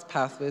ever crossed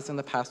paths with in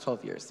the past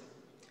 12 years.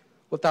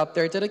 Without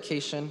their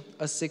dedication,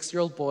 a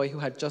 6-year-old boy who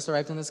had just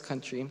arrived in this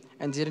country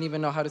and didn't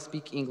even know how to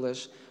speak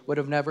English would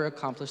have never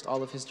accomplished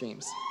all of his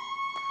dreams.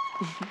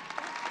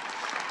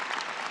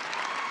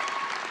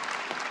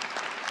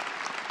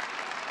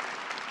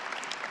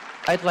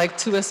 I'd like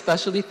to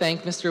especially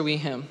thank Mr.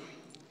 Weeham.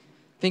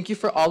 Thank you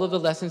for all of the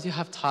lessons you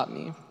have taught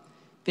me.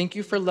 Thank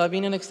you for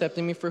loving and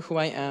accepting me for who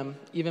I am,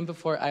 even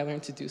before I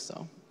learned to do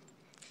so.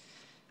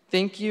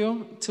 Thank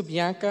you to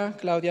Bianca,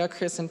 Claudia,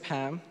 Chris, and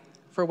Pam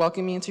for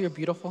welcoming me into your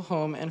beautiful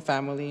home and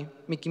family,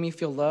 making me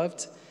feel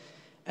loved,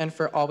 and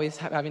for always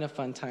having a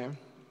fun time.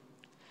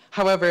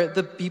 However,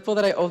 the people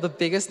that I owe the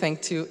biggest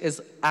thank to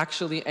is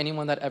actually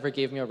anyone that ever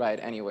gave me a ride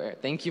anywhere.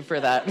 Thank you for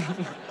that.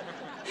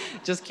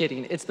 Just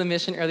kidding. It's the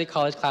Mission Early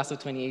College class of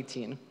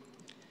 2018.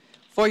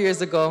 4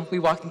 years ago, we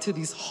walked into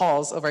these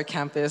halls of our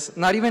campus,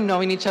 not even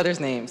knowing each other's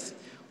names.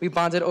 We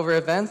bonded over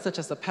events such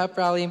as the pep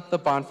rally, the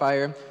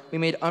bonfire. We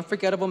made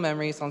unforgettable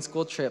memories on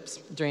school trips,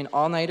 during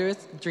all-nighters,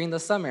 during the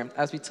summer,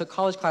 as we took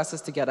college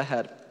classes to get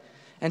ahead.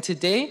 And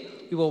today,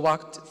 we will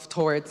walk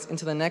towards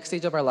into the next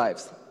stage of our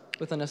lives,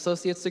 with an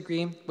associate's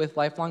degree, with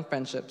lifelong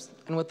friendships,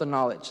 and with the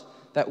knowledge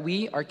that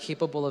we are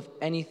capable of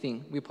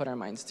anything we put our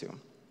minds to.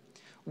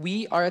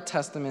 We are a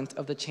testament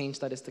of the change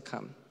that is to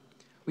come.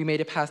 We made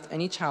it past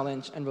any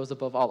challenge and rose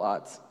above all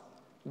odds.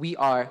 We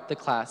are the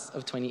class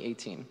of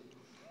 2018.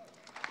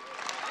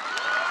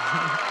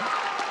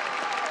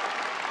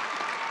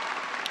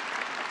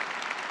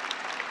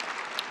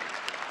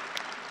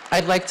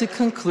 I'd like to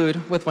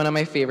conclude with one of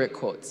my favorite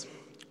quotes.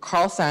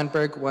 Carl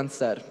Sandburg once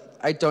said,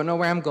 "I don't know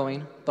where I'm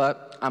going,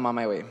 but I'm on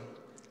my way."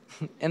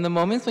 In the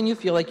moments when you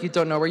feel like you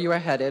don't know where you are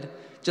headed,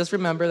 just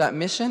remember that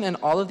Mission and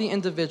all of the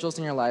individuals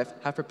in your life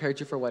have prepared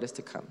you for what is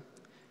to come.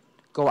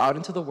 Go out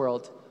into the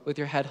world with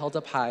your head held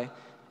up high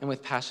and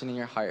with passion in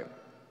your heart.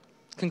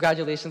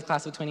 Congratulations,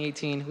 class of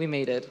 2018. We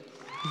made it.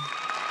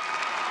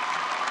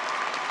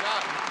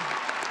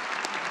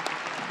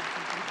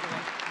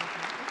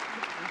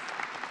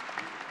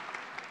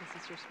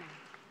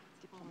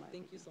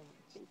 Thank you so much.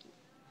 Thank you.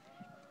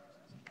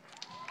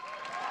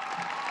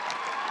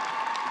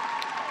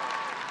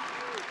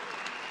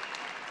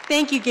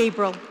 Thank you,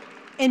 Gabriel.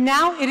 And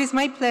now it is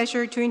my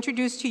pleasure to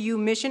introduce to you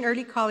Mission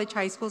Early College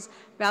High School's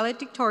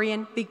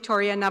valedictorian,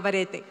 Victoria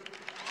Navarrete.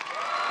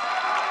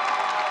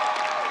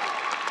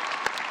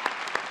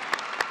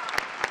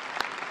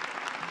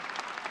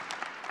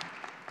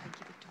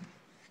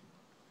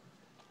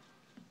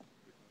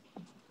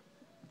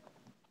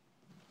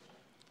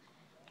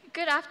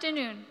 Good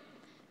afternoon.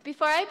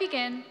 Before I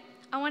begin,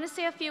 I want to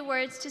say a few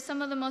words to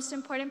some of the most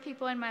important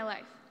people in my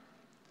life.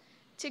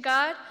 To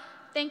God,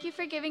 thank you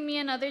for giving me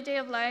another day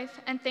of life,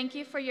 and thank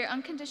you for your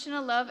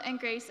unconditional love and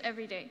grace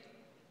every day.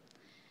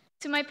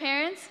 To my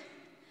parents,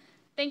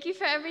 thank you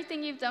for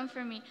everything you've done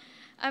for me.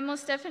 I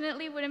most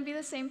definitely wouldn't be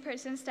the same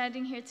person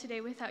standing here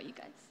today without you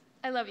guys.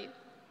 I love you.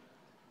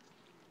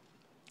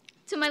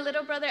 To my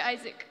little brother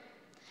Isaac,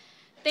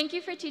 thank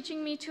you for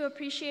teaching me to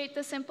appreciate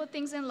the simple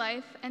things in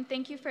life, and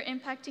thank you for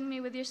impacting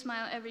me with your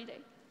smile every day.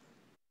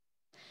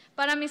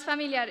 Para mis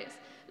familiares,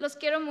 los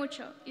quiero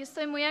mucho y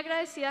estoy muy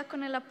agradecida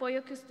con el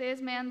apoyo que ustedes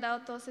me han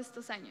dado todos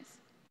estos años.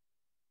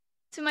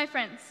 To my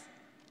friends,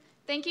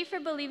 thank you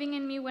for believing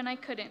in me when I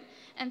couldn't,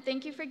 and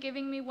thank you for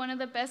giving me one of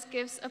the best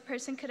gifts a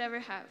person could ever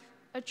have,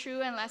 a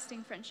true and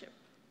lasting friendship.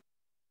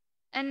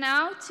 And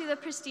now to the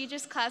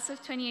prestigious class of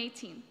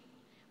 2018.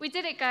 We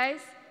did it,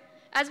 guys.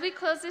 As we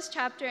close this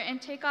chapter and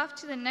take off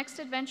to the next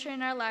adventure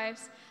in our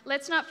lives,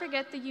 let's not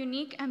forget the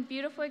unique and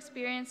beautiful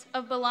experience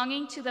of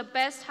belonging to the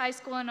best high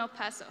school in El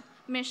Paso,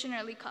 Mission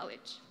Early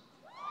College.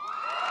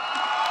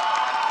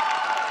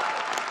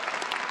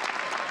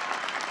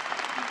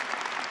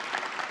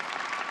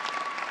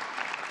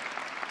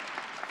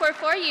 For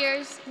 4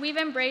 years, we've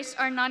embraced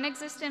our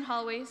non-existent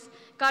hallways,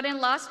 gotten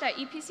lost at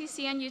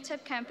EPCC and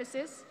UTEP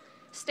campuses,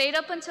 stayed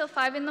up until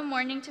 5 in the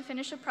morning to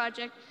finish a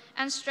project,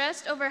 and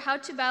stressed over how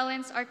to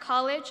balance our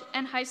college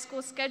and high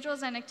school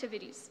schedules and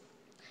activities.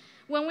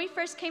 When we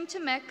first came to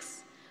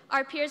MEX,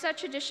 our peers at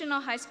traditional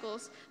high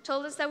schools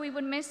told us that we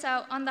would miss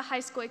out on the high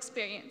school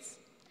experience.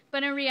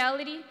 But in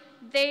reality,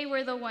 they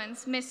were the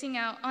ones missing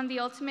out on the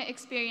ultimate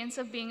experience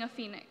of being a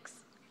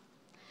Phoenix.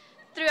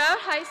 Throughout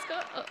high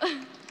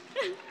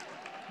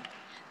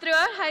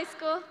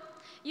school,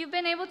 you've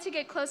been able to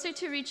get closer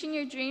to reaching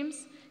your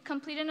dreams,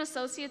 complete an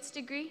associate's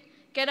degree,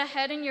 get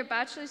ahead in your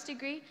bachelor's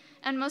degree,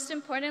 and most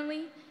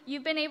importantly,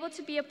 you've been able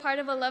to be a part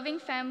of a loving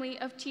family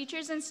of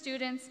teachers and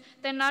students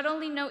that not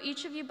only know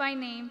each of you by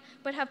name,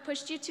 but have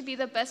pushed you to be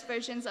the best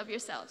versions of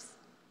yourselves.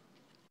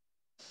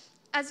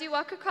 As you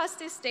walk across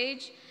this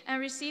stage and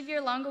receive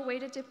your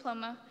long-awaited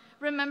diploma,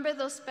 remember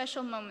those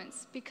special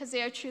moments because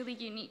they are truly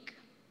unique.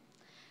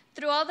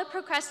 Through all the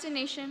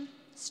procrastination,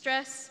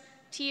 stress,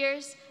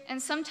 tears,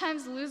 and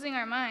sometimes losing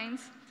our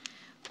minds,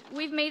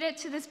 we've made it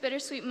to this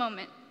bittersweet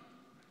moment.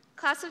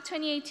 Class of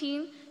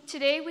 2018,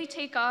 today we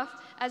take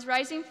off as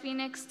rising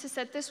Phoenix to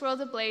set this world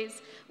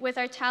ablaze with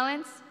our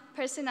talents,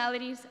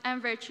 personalities,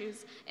 and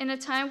virtues in a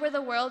time where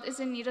the world is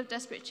in need of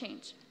desperate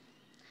change.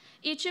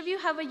 Each of you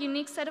have a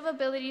unique set of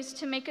abilities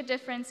to make a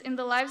difference in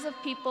the lives of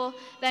people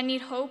that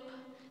need hope,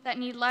 that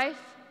need life,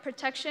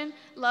 protection,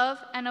 love,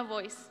 and a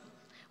voice.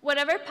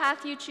 Whatever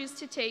path you choose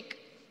to take,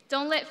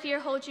 don't let fear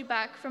hold you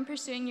back from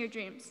pursuing your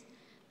dreams.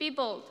 Be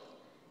bold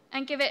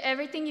and give it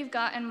everything you've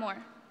got and more.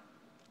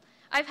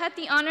 I've had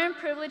the honor and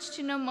privilege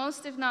to know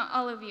most, if not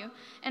all of you,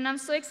 and I'm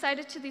so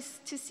excited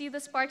to see the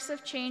sparks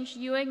of change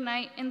you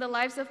ignite in the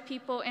lives of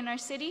people in our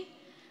city,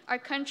 our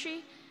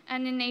country,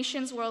 and in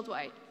nations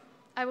worldwide.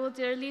 I will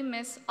dearly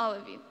miss all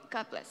of you.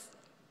 God bless.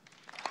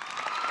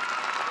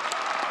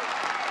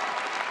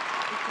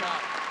 Good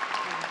job.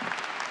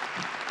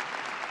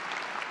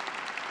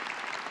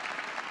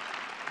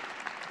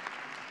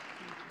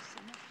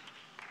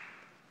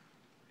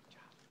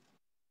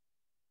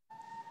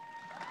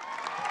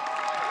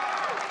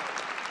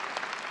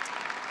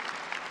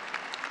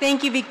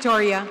 Thank you,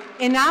 Victoria.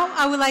 And now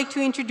I would like to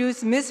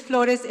introduce Ms.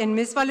 Flores and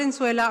Ms.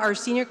 Valenzuela, our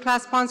senior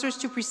class sponsors,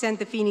 to present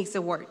the Phoenix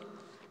Award.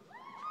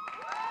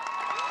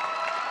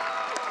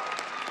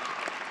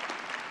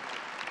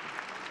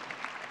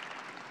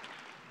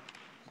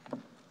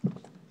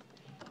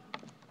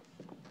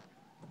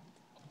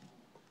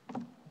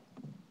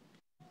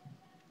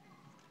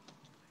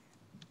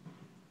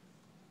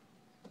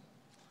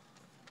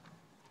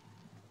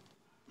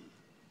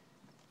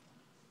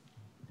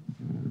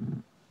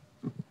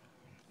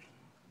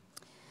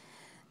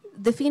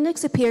 The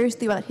phoenix appears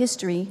throughout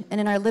history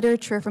and in our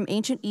literature from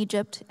ancient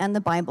Egypt and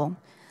the Bible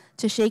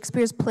to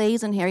Shakespeare's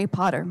plays and Harry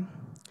Potter.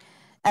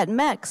 At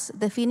MEX,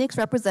 the phoenix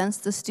represents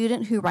the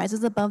student who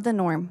rises above the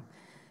norm,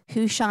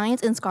 who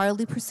shines in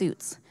scholarly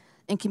pursuits,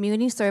 in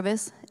community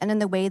service, and in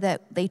the way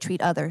that they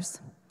treat others.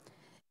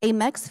 A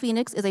MEX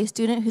phoenix is a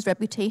student whose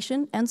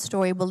reputation and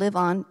story will live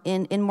on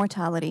in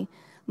immortality,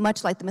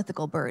 much like the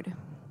mythical bird.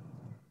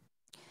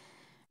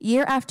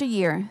 Year after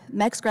year,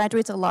 MEX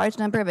graduates a large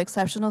number of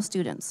exceptional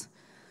students,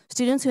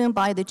 students who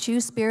embody the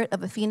true spirit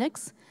of a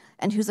phoenix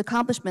and whose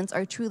accomplishments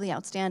are truly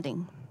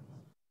outstanding.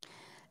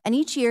 And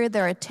each year,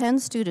 there are 10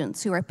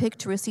 students who are picked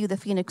to receive the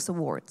Phoenix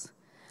Awards,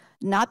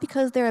 not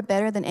because they are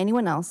better than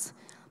anyone else,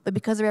 but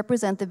because they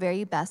represent the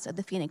very best of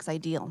the Phoenix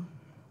ideal.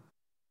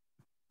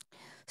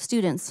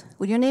 Students,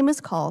 when your name is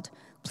called,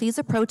 please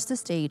approach the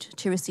stage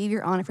to receive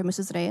your honor from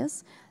Mrs.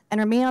 Reyes and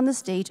remain on the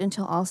stage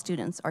until all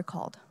students are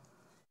called.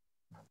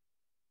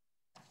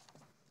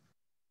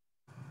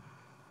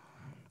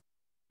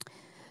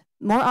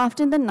 More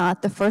often than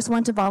not, the first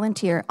one to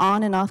volunteer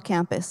on and off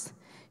campus,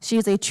 she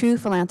is a true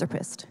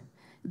philanthropist.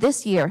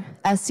 This year,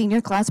 as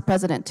senior class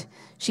president,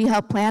 she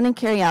helped plan and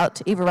carry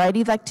out a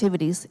variety of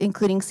activities,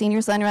 including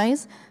Senior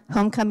Sunrise,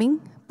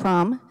 Homecoming,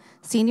 Prom,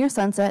 Senior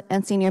Sunset,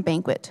 and Senior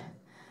Banquet.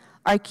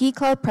 Our Key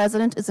Club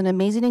president is an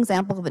amazing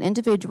example of an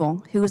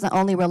individual who is not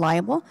only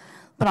reliable,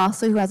 but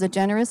also who has a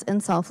generous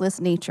and selfless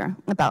nature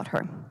about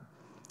her.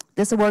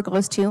 This award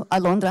goes to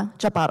Alondra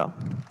Chaparro.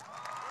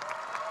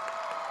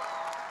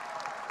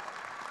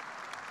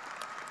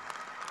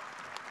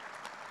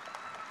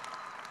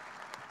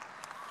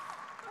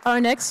 Our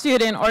next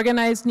student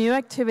organized new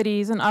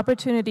activities and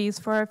opportunities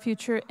for our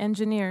future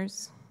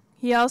engineers.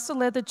 He also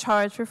led the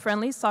charge for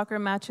friendly soccer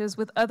matches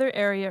with other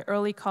area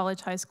early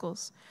college high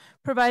schools,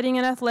 providing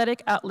an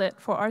athletic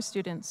outlet for our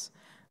students.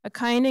 A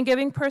kind and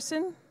giving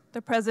person,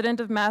 the president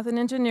of Math and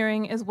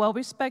Engineering is well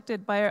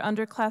respected by our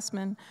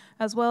underclassmen,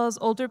 as well as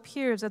older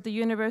peers at the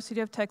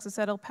University of Texas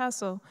at El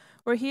Paso,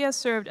 where he has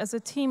served as a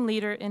team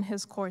leader in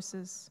his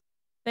courses.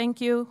 Thank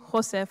you,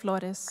 Jose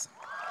Flores.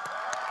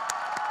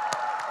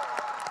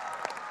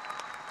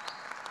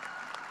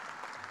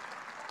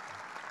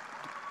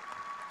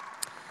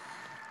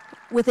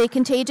 With a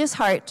contagious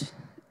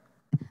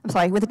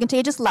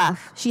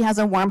laugh, she has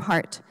a warm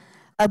heart.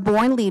 A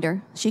born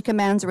leader, she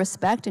commands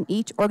respect in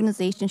each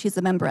organization she's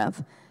a member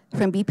of,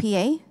 from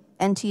BPA,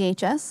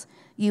 NTHS,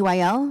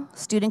 UIL,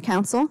 Student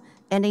Council,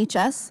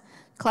 NHS,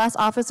 class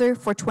officer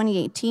for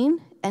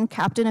 2018, and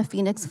captain of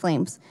Phoenix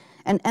Flames,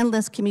 and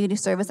endless community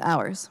service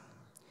hours.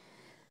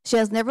 She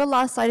has never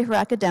lost sight of her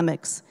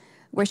academics,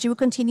 where she will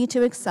continue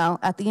to excel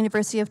at the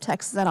University of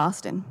Texas at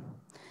Austin.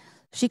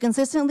 She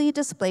consistently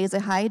displays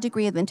a high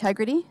degree of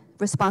integrity,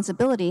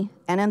 responsibility,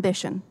 and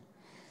ambition.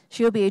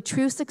 She will be a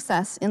true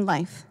success in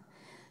life.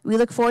 We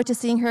look forward to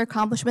seeing her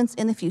accomplishments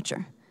in the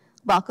future.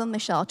 Welcome,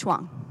 Michelle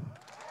Chuang.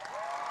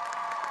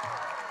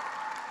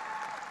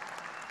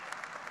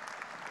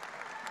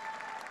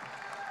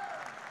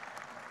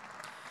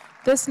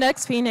 This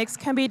next Phoenix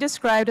can be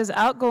described as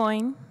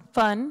outgoing,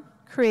 fun,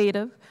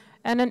 creative,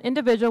 and an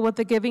individual with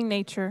a giving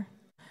nature.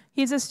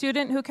 He's a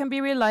student who can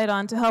be relied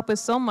on to help with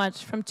so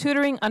much, from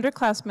tutoring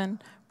underclassmen,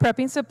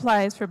 prepping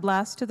supplies for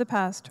Blast to the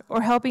Past,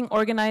 or helping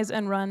organize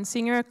and run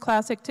senior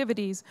class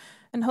activities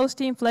and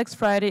hosting Flex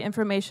Friday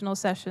informational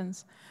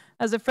sessions.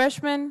 As a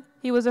freshman,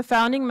 he was a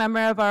founding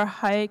member of our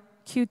High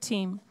Q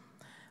team.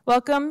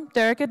 Welcome,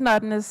 Derek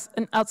Hernandez,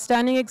 an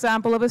outstanding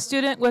example of a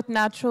student with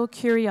natural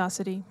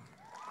curiosity.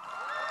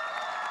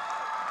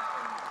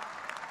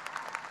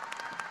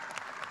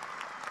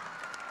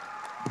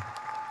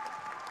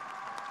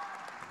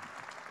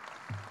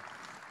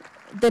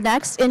 The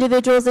next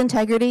individual's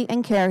integrity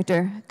and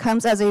character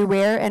comes as a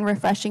rare and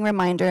refreshing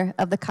reminder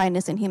of the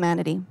kindness in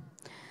humanity.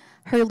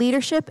 Her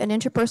leadership and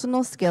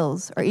interpersonal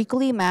skills are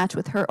equally matched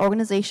with her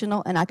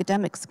organizational and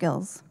academic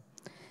skills.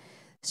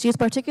 She is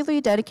particularly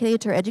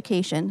dedicated to her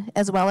education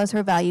as well as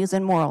her values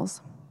and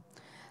morals.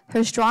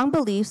 Her strong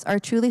beliefs are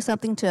truly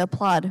something to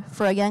applaud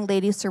for a young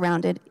lady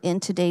surrounded in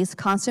today's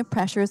constant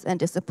pressures and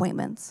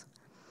disappointments.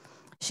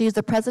 She is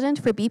the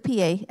president for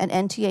BPA and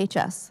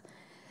NTHS,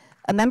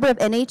 a member of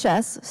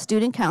NHS,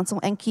 Student Council,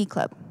 and Key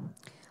Club.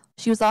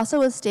 She was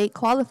also a state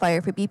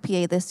qualifier for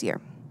BPA this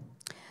year.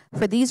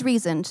 For these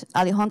reasons,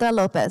 Alejandra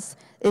Lopez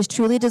is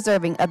truly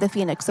deserving of the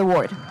Phoenix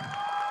Award.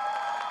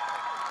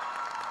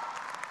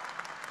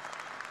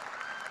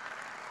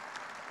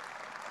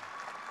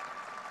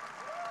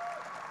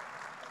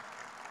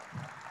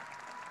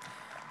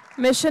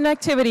 Mission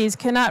activities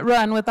cannot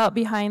run without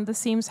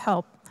behind-the-scenes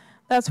help.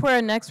 That's where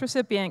our next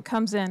recipient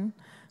comes in.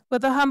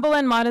 With a humble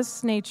and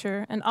modest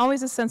nature and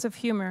always a sense of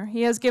humor,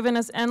 he has given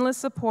us endless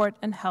support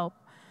and help.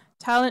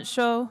 Talent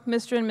show,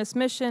 Mr. and Miss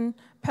Mission,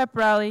 pep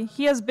rally,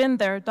 he has been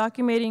there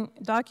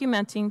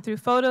documenting through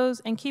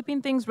photos and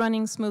keeping things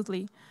running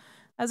smoothly.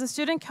 As a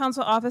student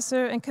council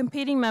officer and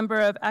competing member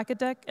of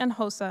Acadec and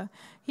HOSA,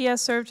 he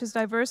has served his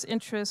diverse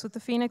interests with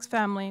the Phoenix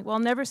family while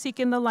never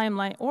seeking the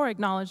limelight or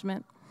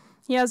acknowledgement.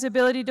 He has the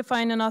ability to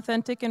find an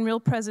authentic and real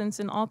presence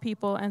in all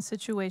people and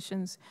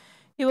situations.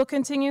 He will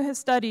continue his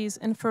studies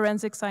in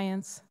forensic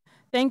science.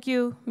 Thank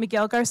you,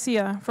 Miguel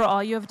Garcia, for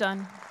all you have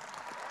done.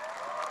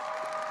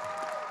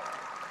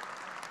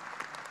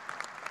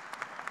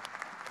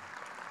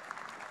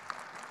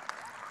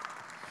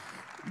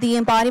 The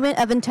embodiment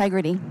of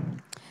integrity.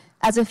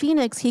 As a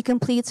Phoenix, he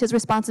completes his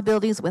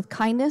responsibilities with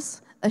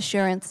kindness,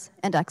 assurance,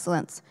 and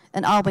excellence,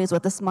 and always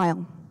with a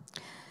smile.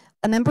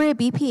 A member of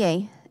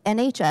BPA,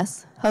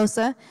 NHS,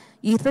 HOSA,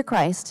 Youth for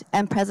Christ,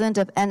 and president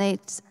of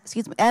SNHS,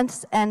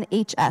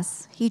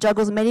 he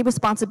juggles many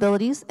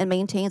responsibilities and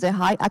maintains a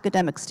high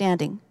academic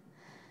standing.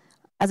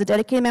 As a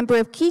dedicated member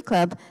of Key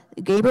Club,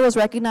 Gabriel was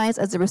recognized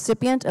as the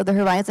recipient of the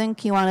Horizon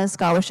Kiwanis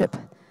Scholarship.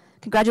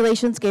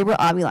 Congratulations, Gabriel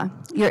Avila.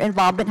 Your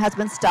involvement has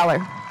been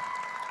stellar.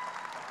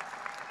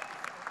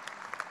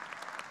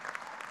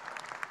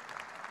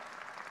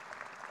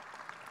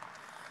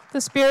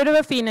 The spirit of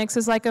a Phoenix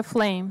is like a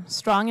flame,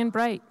 strong and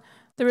bright.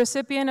 The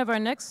recipient of our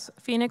next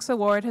Phoenix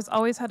Award has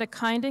always had a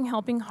kind and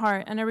helping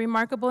heart and a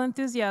remarkable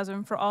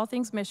enthusiasm for all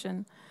things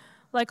mission.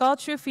 Like all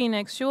true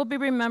Phoenix, she will be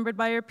remembered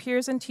by her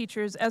peers and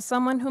teachers as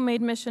someone who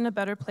made mission a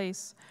better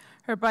place.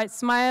 Her bright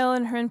smile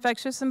and her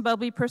infectious and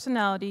bubbly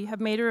personality have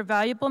made her a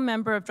valuable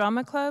member of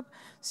Drama Club,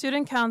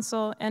 Student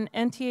Council, and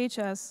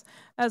NTHS,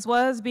 as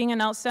well as being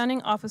an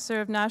outstanding officer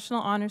of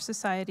National Honor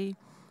Society.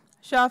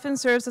 She often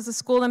serves as a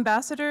school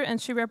ambassador, and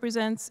she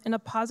represents in a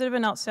positive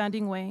and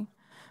outstanding way.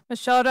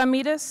 Michelle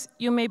Ramirez,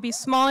 you may be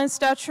small in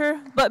stature,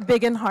 but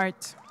big in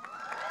heart.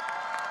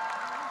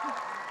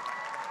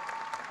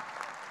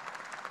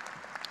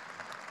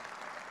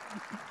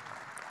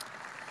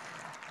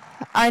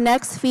 Our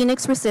next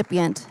Phoenix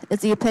recipient is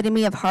the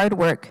epitome of hard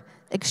work,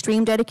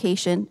 extreme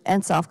dedication,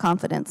 and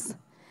self-confidence.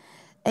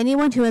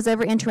 Anyone who has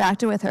ever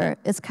interacted with her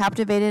is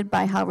captivated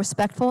by how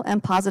respectful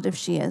and positive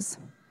she is.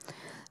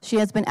 She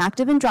has been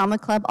active in Drama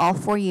Club all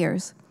 4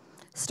 years,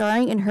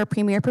 starring in her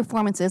premiere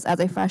performances as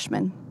a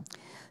freshman.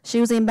 She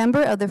was a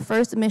member of the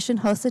first Mission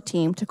HOSA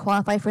team to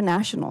qualify for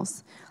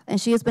nationals, and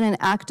she has been an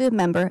active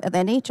member of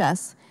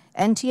NHS,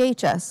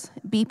 NTHS,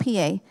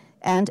 BPA,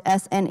 and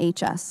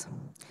SNHS.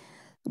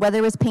 Whether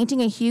it was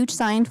painting a huge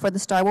sign for the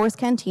Star Wars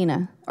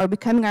Cantina or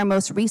becoming our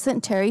most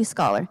recent Terry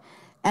Scholar,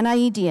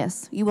 NIE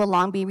Diaz, you will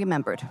long be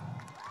remembered.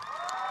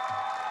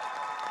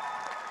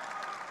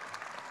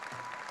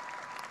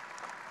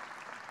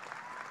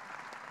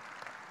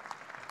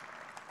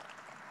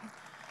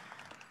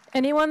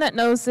 Anyone that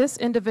knows this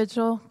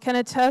individual can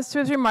attest to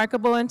his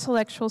remarkable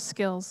intellectual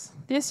skills.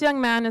 This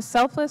young man is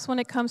selfless when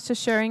it comes to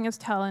sharing his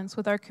talents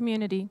with our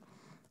community.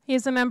 He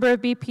is a member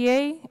of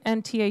BPA,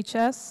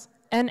 NTHS,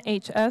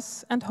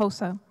 NHS, and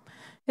HOSA.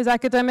 His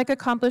academic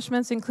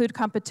accomplishments include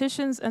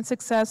competitions and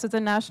success at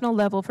the national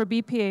level for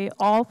BPA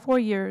all 4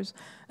 years,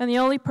 and the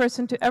only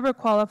person to ever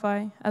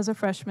qualify as a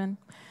freshman.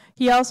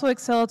 He also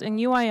excelled in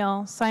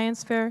UIL,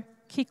 Science Fair,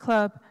 Key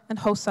Club, and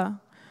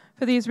HOSA.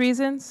 For these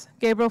reasons,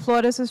 Gabriel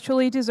Flores is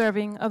truly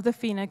deserving of the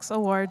Phoenix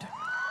Award.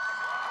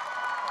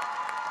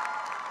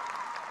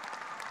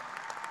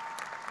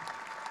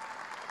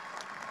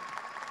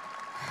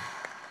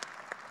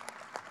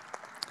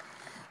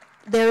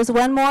 There is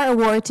one more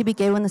award to be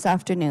given this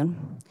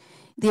afternoon,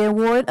 the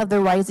award of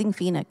the Rising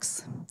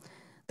Phoenix.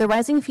 The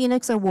Rising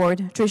Phoenix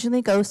Award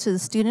traditionally goes to the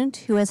student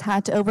who has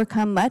had to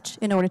overcome much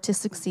in order to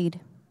succeed.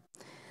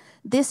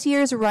 This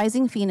year's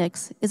Rising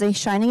Phoenix is a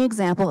shining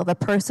example of a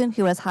person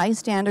who has high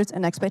standards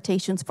and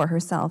expectations for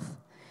herself.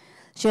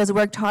 She has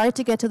worked hard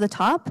to get to the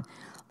top,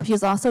 but she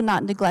has also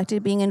not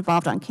neglected being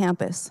involved on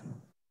campus.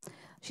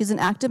 She's an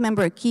active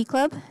member of Key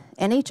Club,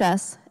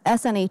 NHS,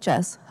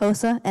 SNHS,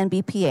 HOSA, and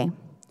BPA.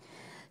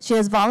 She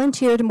has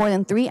volunteered more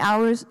than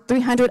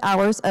 300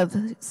 hours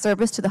of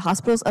service to the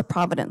hospitals of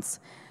Providence.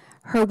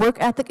 Her work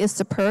ethic is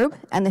superb,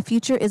 and the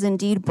future is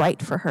indeed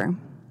bright for her.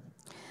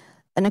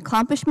 An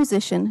accomplished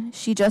musician,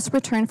 she just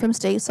returned from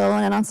state solo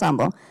and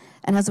ensemble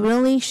and has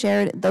willingly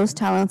shared those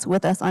talents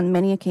with us on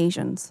many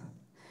occasions.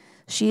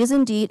 She is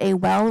indeed a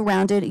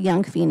well-rounded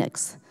young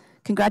Phoenix.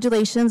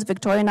 Congratulations,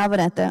 Victoria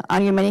Navarrete,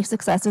 on your many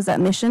successes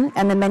at Mission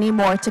and the many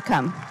more to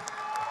come.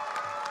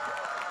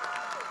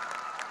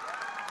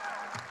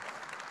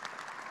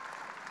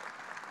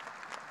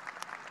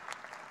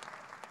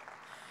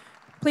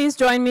 Please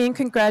join me in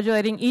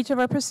congratulating each of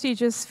our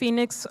prestigious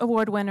Phoenix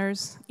Award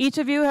winners. Each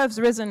of you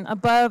has risen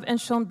above and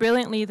shone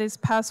brilliantly these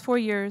past 4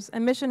 years,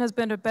 and Mission has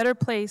been a better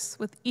place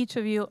with each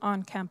of you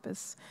on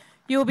campus.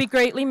 You will be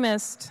greatly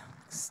missed.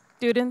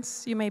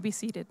 Students, you may be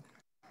seated.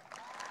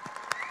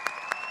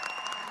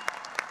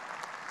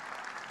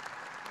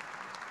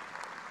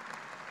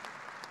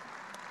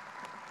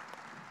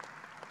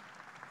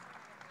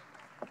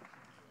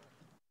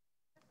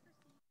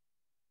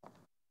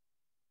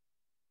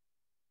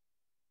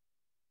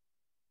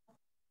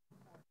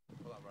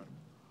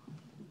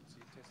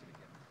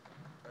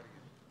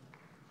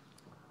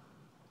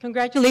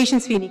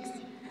 Congratulations, Phoenix.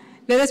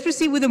 Let us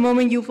proceed with the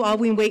moment you've all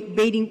been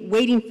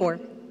waiting for.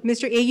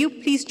 Mr.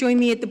 Ayub, please join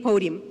me at the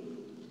podium.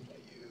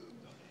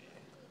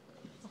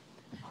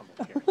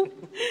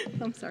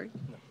 I'm sorry.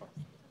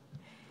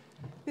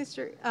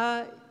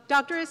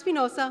 Dr.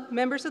 Espinosa,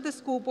 members of the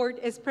school board,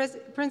 as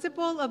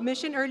principal of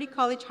Mission Early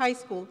College High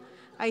School,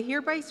 I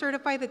hereby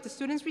certify that the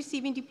students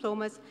receiving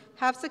diplomas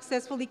have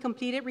successfully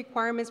completed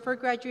requirements for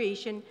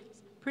graduation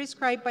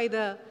prescribed by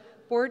the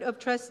Board of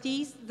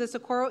Trustees, the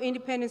Socorro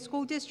Independent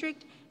School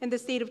District, and the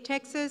state of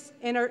Texas,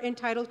 and are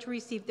entitled to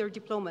receive their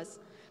diplomas.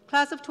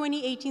 Class of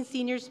 2018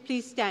 seniors,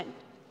 please stand.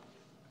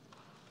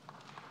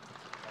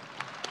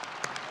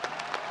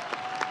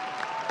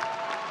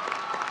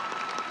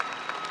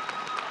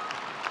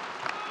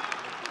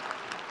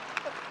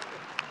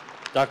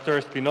 Dr.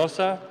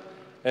 Espinosa,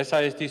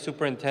 SISD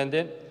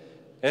Superintendent,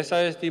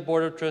 SISD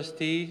Board of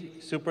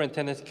Trustees,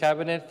 Superintendent's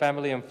Cabinet,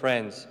 family and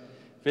friends,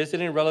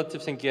 visiting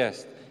relatives and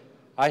guests,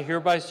 I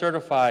hereby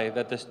certify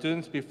that the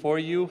students before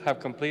you have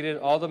completed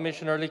all the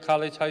Mission Early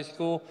College High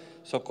School,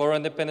 Socorro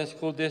Independent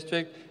School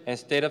District, and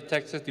State of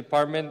Texas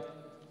Department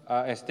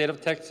and State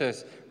of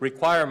Texas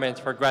requirements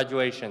for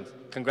graduation.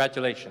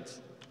 Congratulations.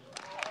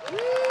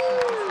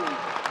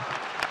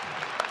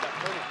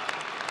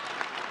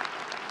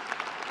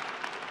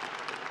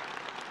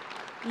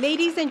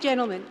 Ladies and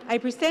gentlemen, I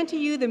present to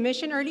you the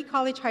Mission Early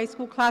College High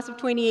School class of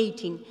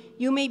 2018.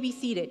 You may be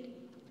seated.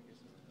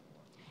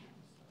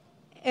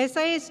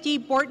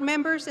 SISD board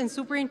members and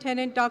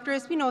Superintendent Dr.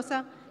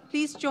 Espinosa,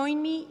 please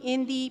join me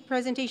in the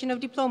presentation of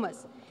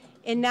diplomas.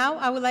 And now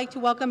I would like to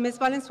welcome Ms.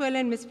 Valenzuela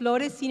and Ms.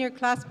 Flores, senior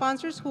class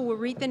sponsors, who will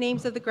read the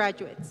names of the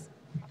graduates.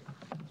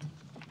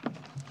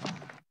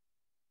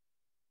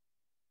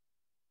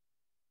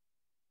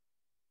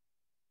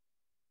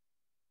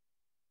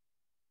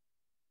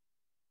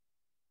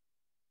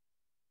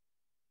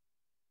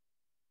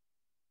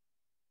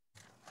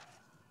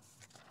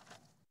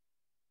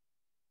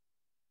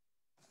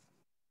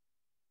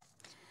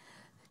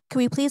 Can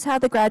we please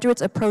have the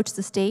graduates approach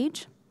the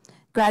stage?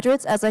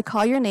 Graduates, as I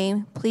call your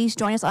name, please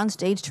join us on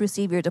stage to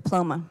receive your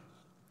diploma.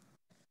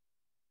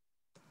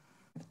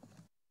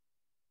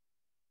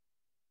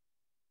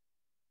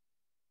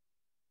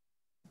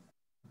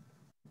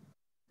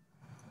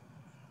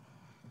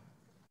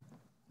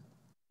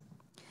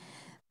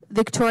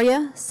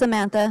 Victoria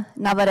Samantha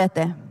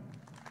Navarrete.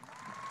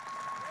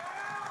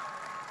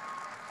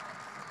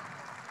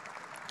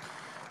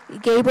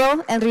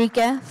 Gabriel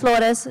Enrique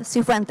Flores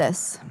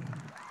Cifuentes.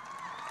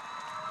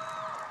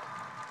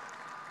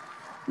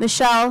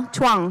 Michelle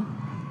Chuang.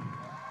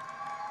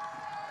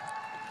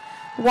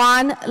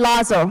 Juan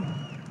Lazo.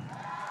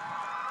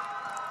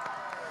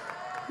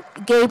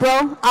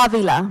 Gabriel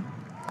Avila.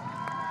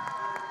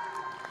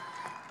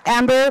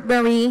 Amber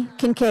Marie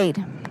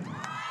Kincaid.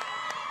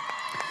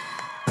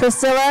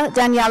 Priscilla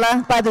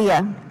Daniela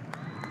Padilla.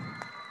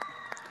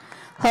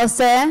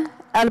 Jose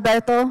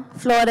Alberto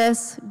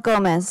Flores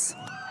Gomez.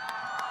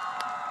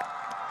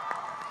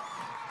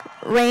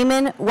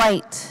 Raymond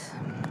White.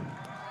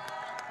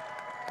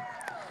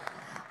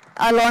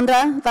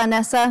 Alondra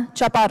Vanessa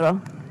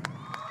Chaparro.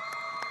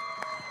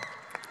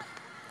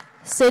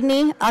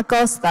 Sydney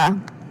Acosta.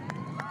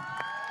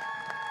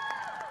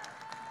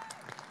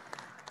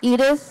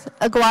 Edith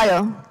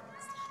Aguayo.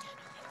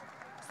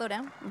 Slow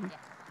down. Mm-hmm.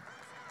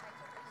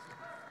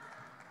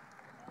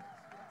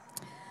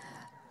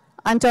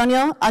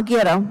 Antonio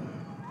Aguirre.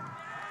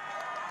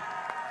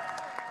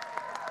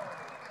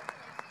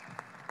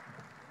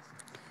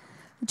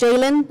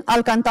 Jalen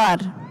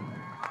Alcantar.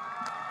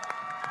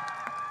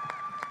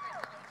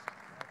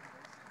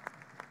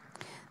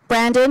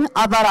 Brandon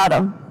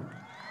Alvarado.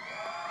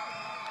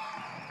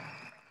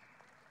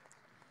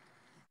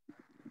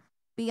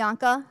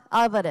 Bianca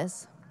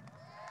Alvarez.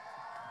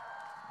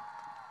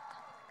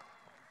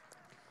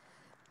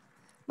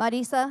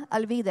 Marisa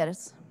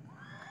Alviders.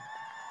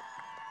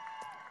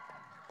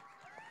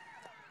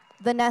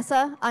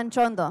 Vanessa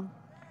Anchondo.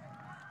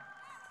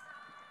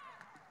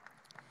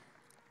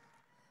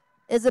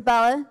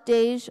 Isabella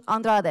Dej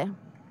Andrade.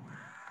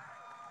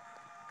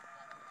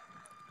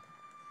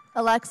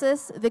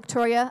 Alexis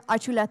Victoria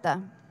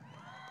Archuleta.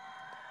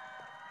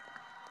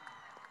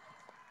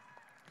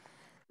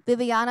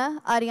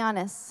 Viviana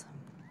Arianes.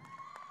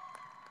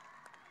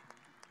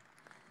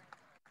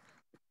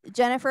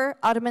 Jennifer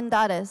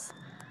Armendades.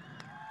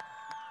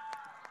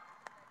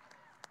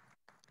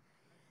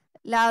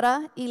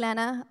 Laura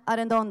Elena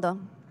Arredondo.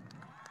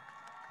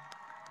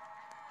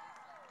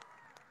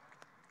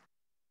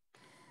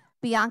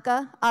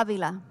 Bianca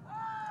Avila.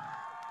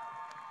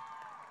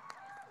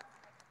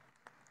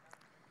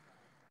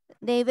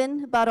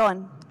 Navin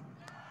Baron.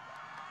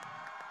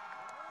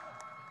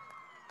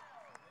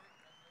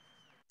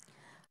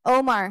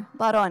 Omar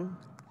Baron.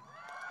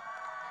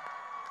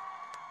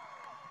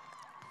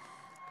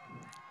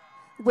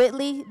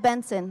 Whitley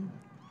Benson.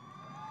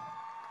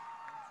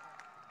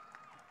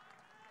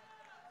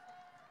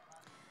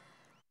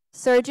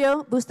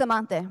 Sergio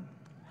Bustamante.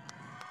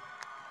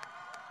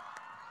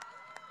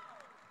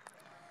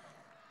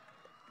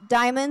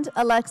 Diamond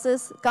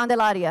Alexis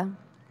Candelaria.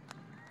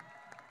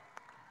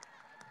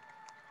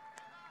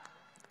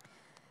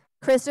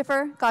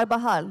 Christopher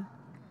Carvajal.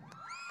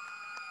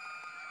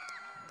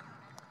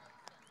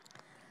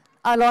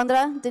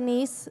 Alondra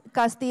Denise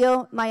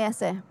Castillo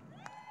Maese.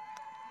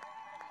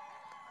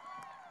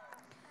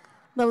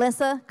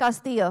 Melissa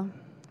Castillo.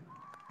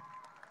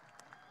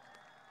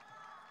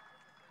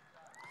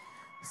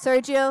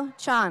 Sergio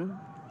Chan.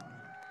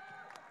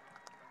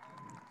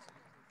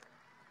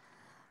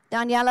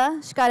 Daniela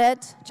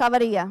Xcaret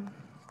Chavarria.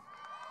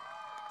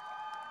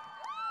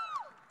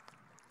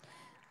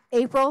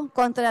 April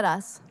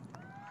Contreras.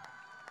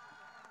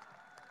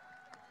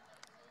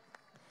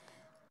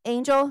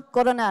 Angel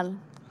Coronel.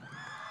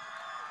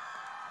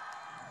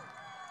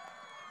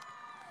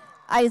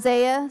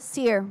 Isaiah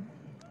Sear.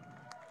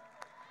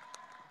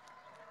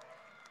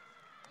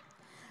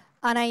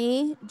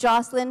 Anaí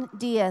Jocelyn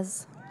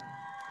Diaz.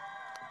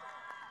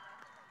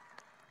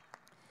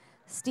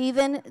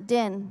 Stephen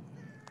Din.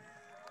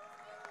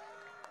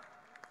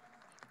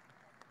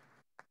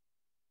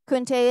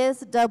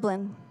 Quinteus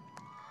Dublin.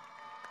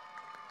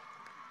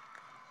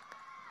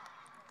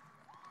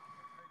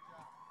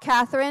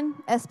 Catherine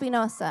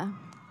Espinosa.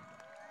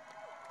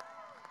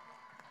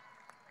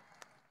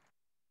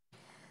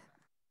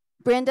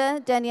 Brenda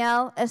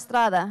Danielle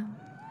Estrada.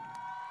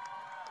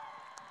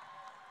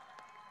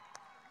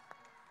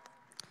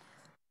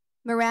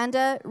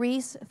 Miranda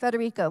Reese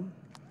Federico.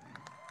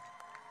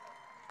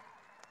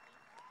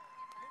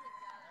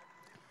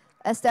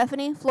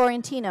 Stephanie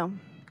Florentino.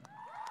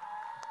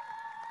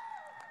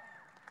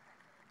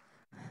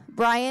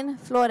 Brian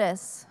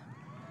Flores.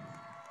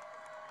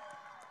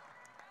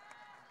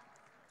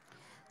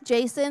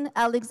 Jason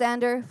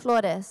Alexander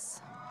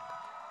Flores.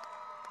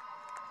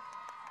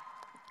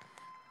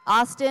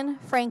 Austin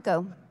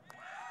Franco.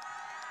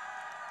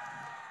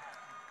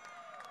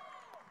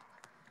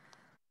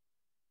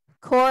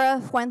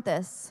 Cora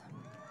Fuentes.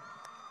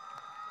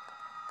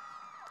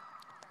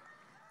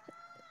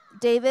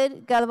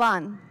 David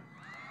Galvan.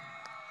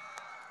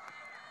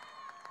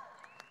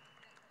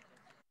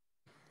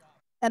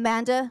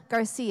 Amanda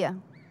Garcia.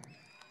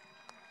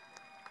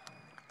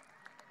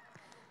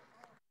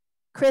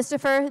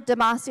 Christopher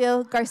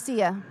Damasio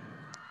Garcia.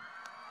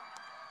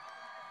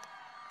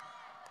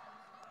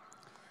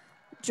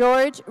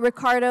 George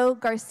Ricardo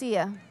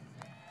Garcia.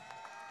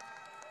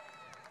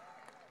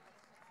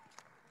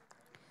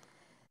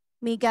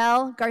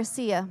 Miguel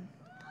Garcia.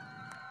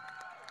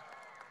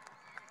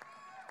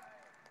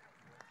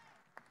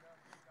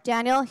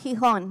 Daniel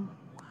Gijon.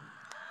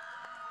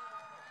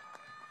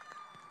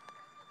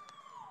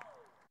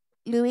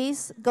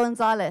 Luis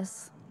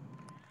Gonzalez.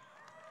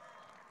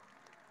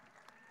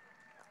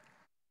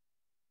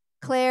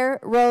 Claire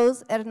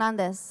Rose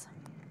Hernandez.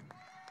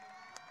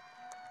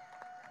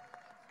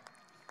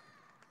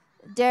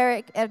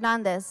 Derek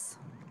Hernandez.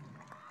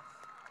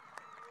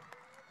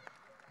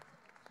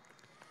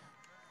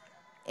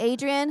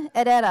 Adrian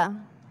Herrera.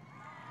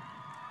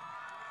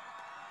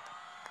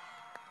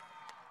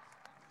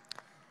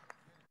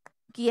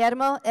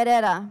 Guillermo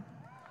Herrera.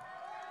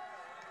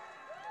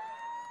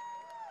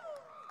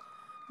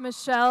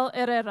 Michelle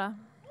Herrera.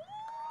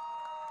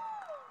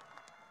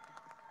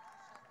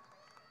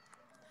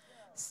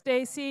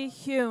 Stacy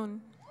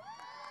Hune.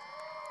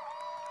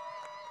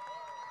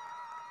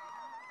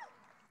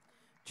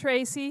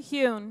 Tracy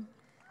Hune.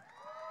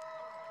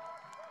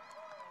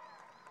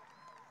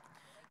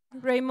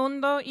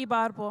 Raimundo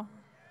Ibarbo.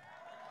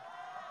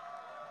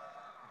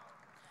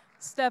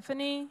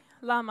 Stephanie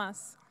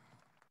Lamas.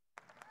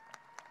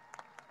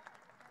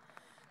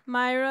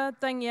 Myra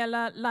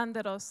Daniela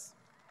Landeros.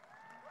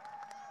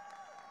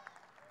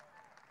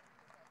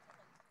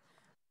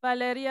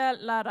 Valeria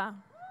Lara.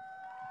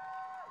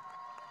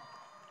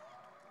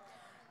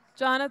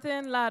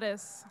 Jonathan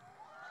Lares.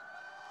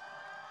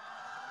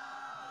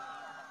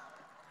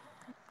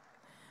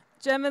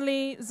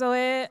 Gemily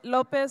Zoe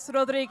Lopez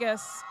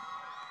Rodriguez.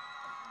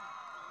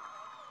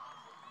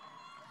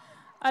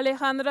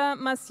 Alejandra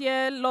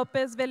Maciel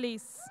Lopez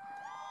Veliz.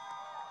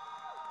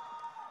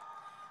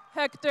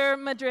 Hector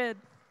Madrid.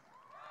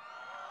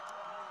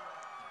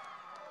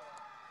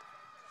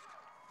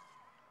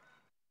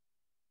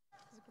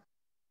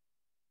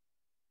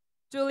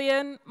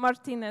 Julian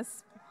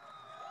Martinez.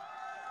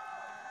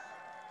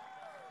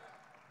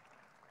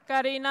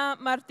 Karina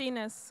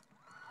Martinez.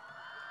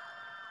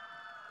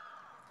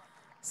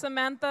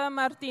 Samantha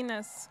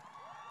Martinez.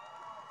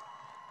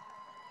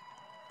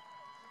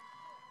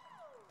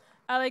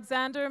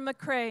 Alexander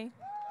McCrae.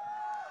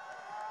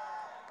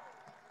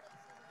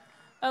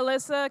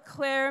 Alyssa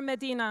Claire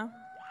Medina.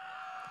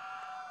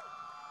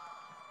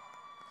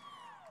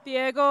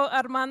 Diego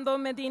Armando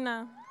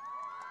Medina.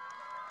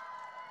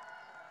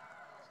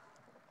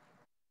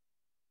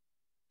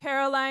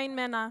 Caroline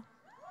Mena.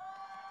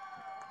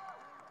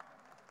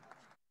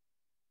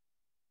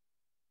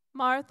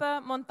 Martha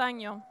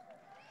Montaño.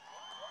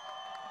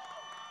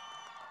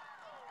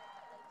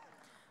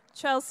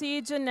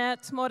 Chelsea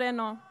Jeanette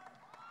Moreno.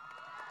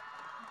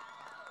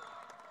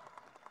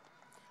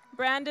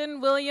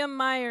 Brandon William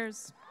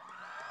Myers.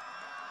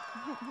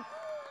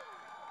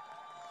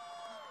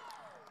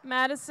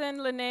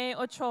 Madison Lene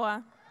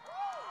Ochoa.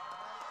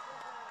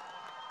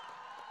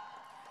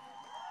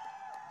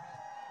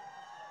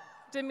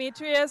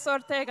 Demetrius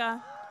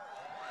Ortega.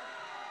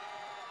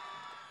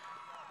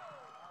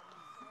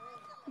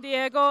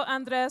 Diego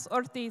Andres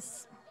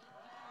Ortiz.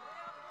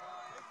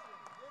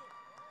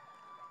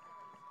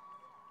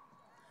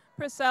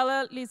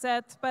 Priscilla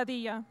Lizette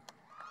Padilla.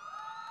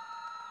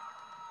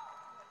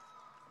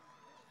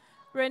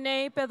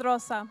 Renee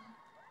Pedrosa.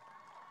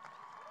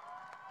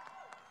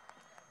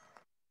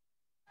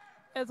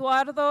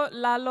 Eduardo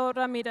Lalo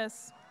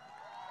Ramirez.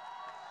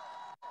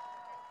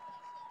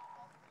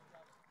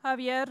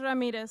 Javier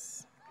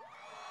Ramirez.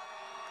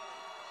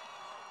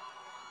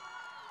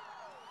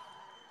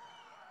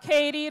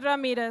 Katie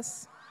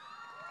Ramirez.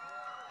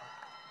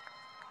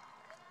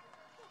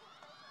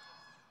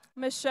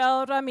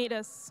 Michelle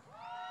Ramirez.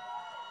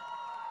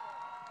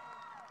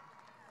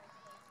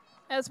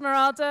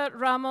 Esmeralda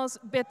Ramos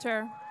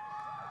Bitter.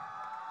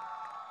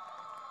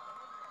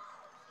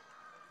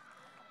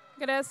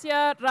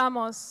 Grecia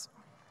Ramos.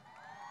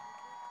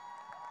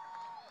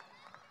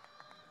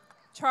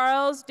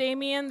 Charles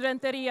Damian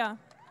Renteria.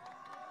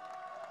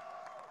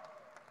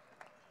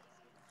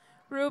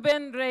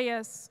 Ruben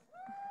Reyes.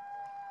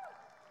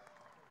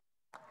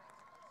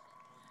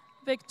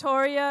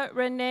 Victoria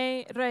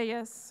Renee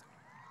Reyes.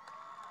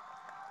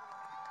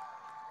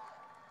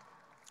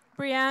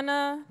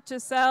 Brianna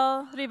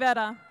Giselle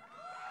Rivera.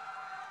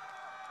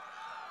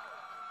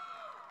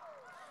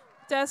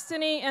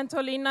 Destiny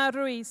Antolina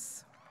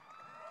Ruiz.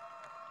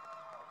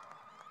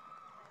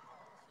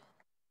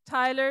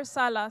 Tyler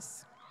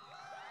Salas.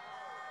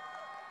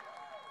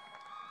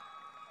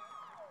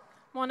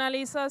 Mona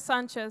Lisa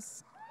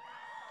Sanchez.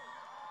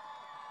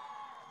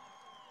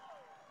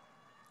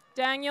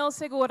 Daniel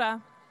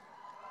Segura.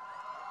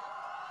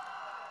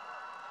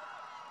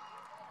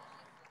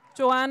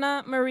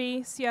 Joanna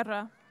Marie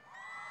Sierra.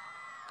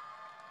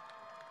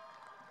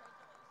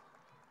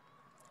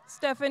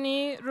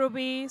 Stephanie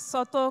Ruby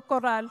Soto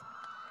Corral.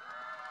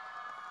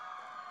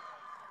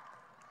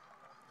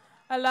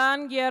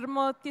 Alan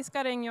Guillermo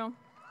Tiscareño.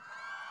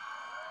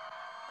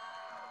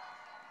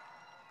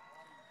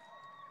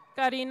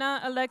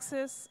 Karina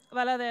Alexis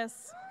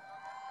Valadez.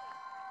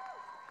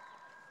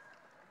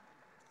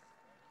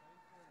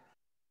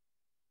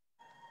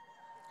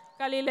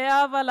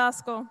 Galilea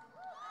Velasco.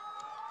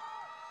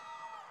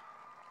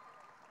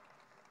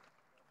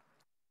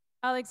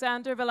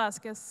 Alexander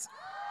Velasquez.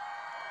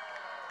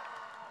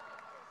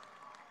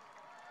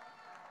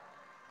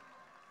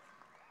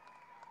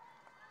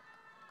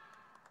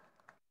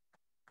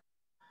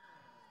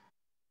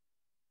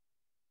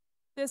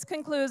 This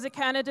concludes the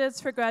candidates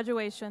for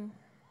graduation.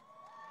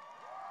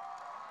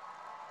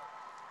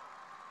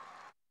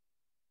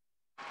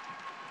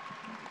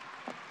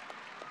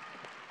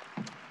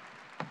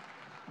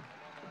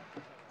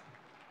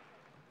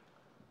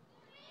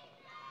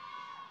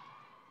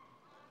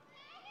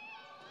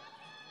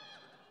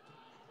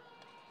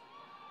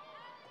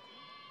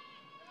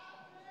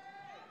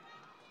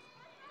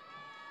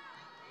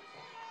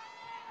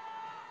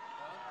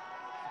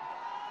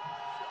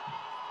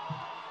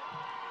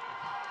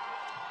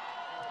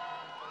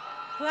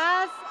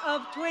 Class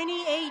of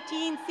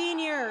 2018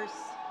 seniors,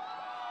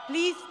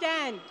 please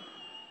stand.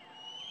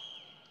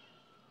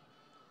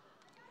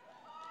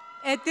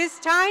 At this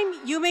time,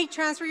 you may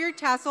transfer your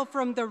tassel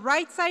from the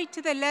right side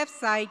to the left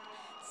side,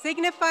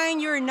 signifying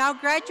you are now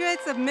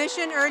graduates of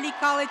Mission Early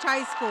College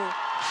High School.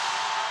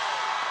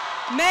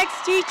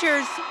 Next,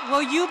 teachers,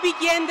 will you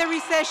begin the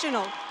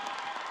recessional?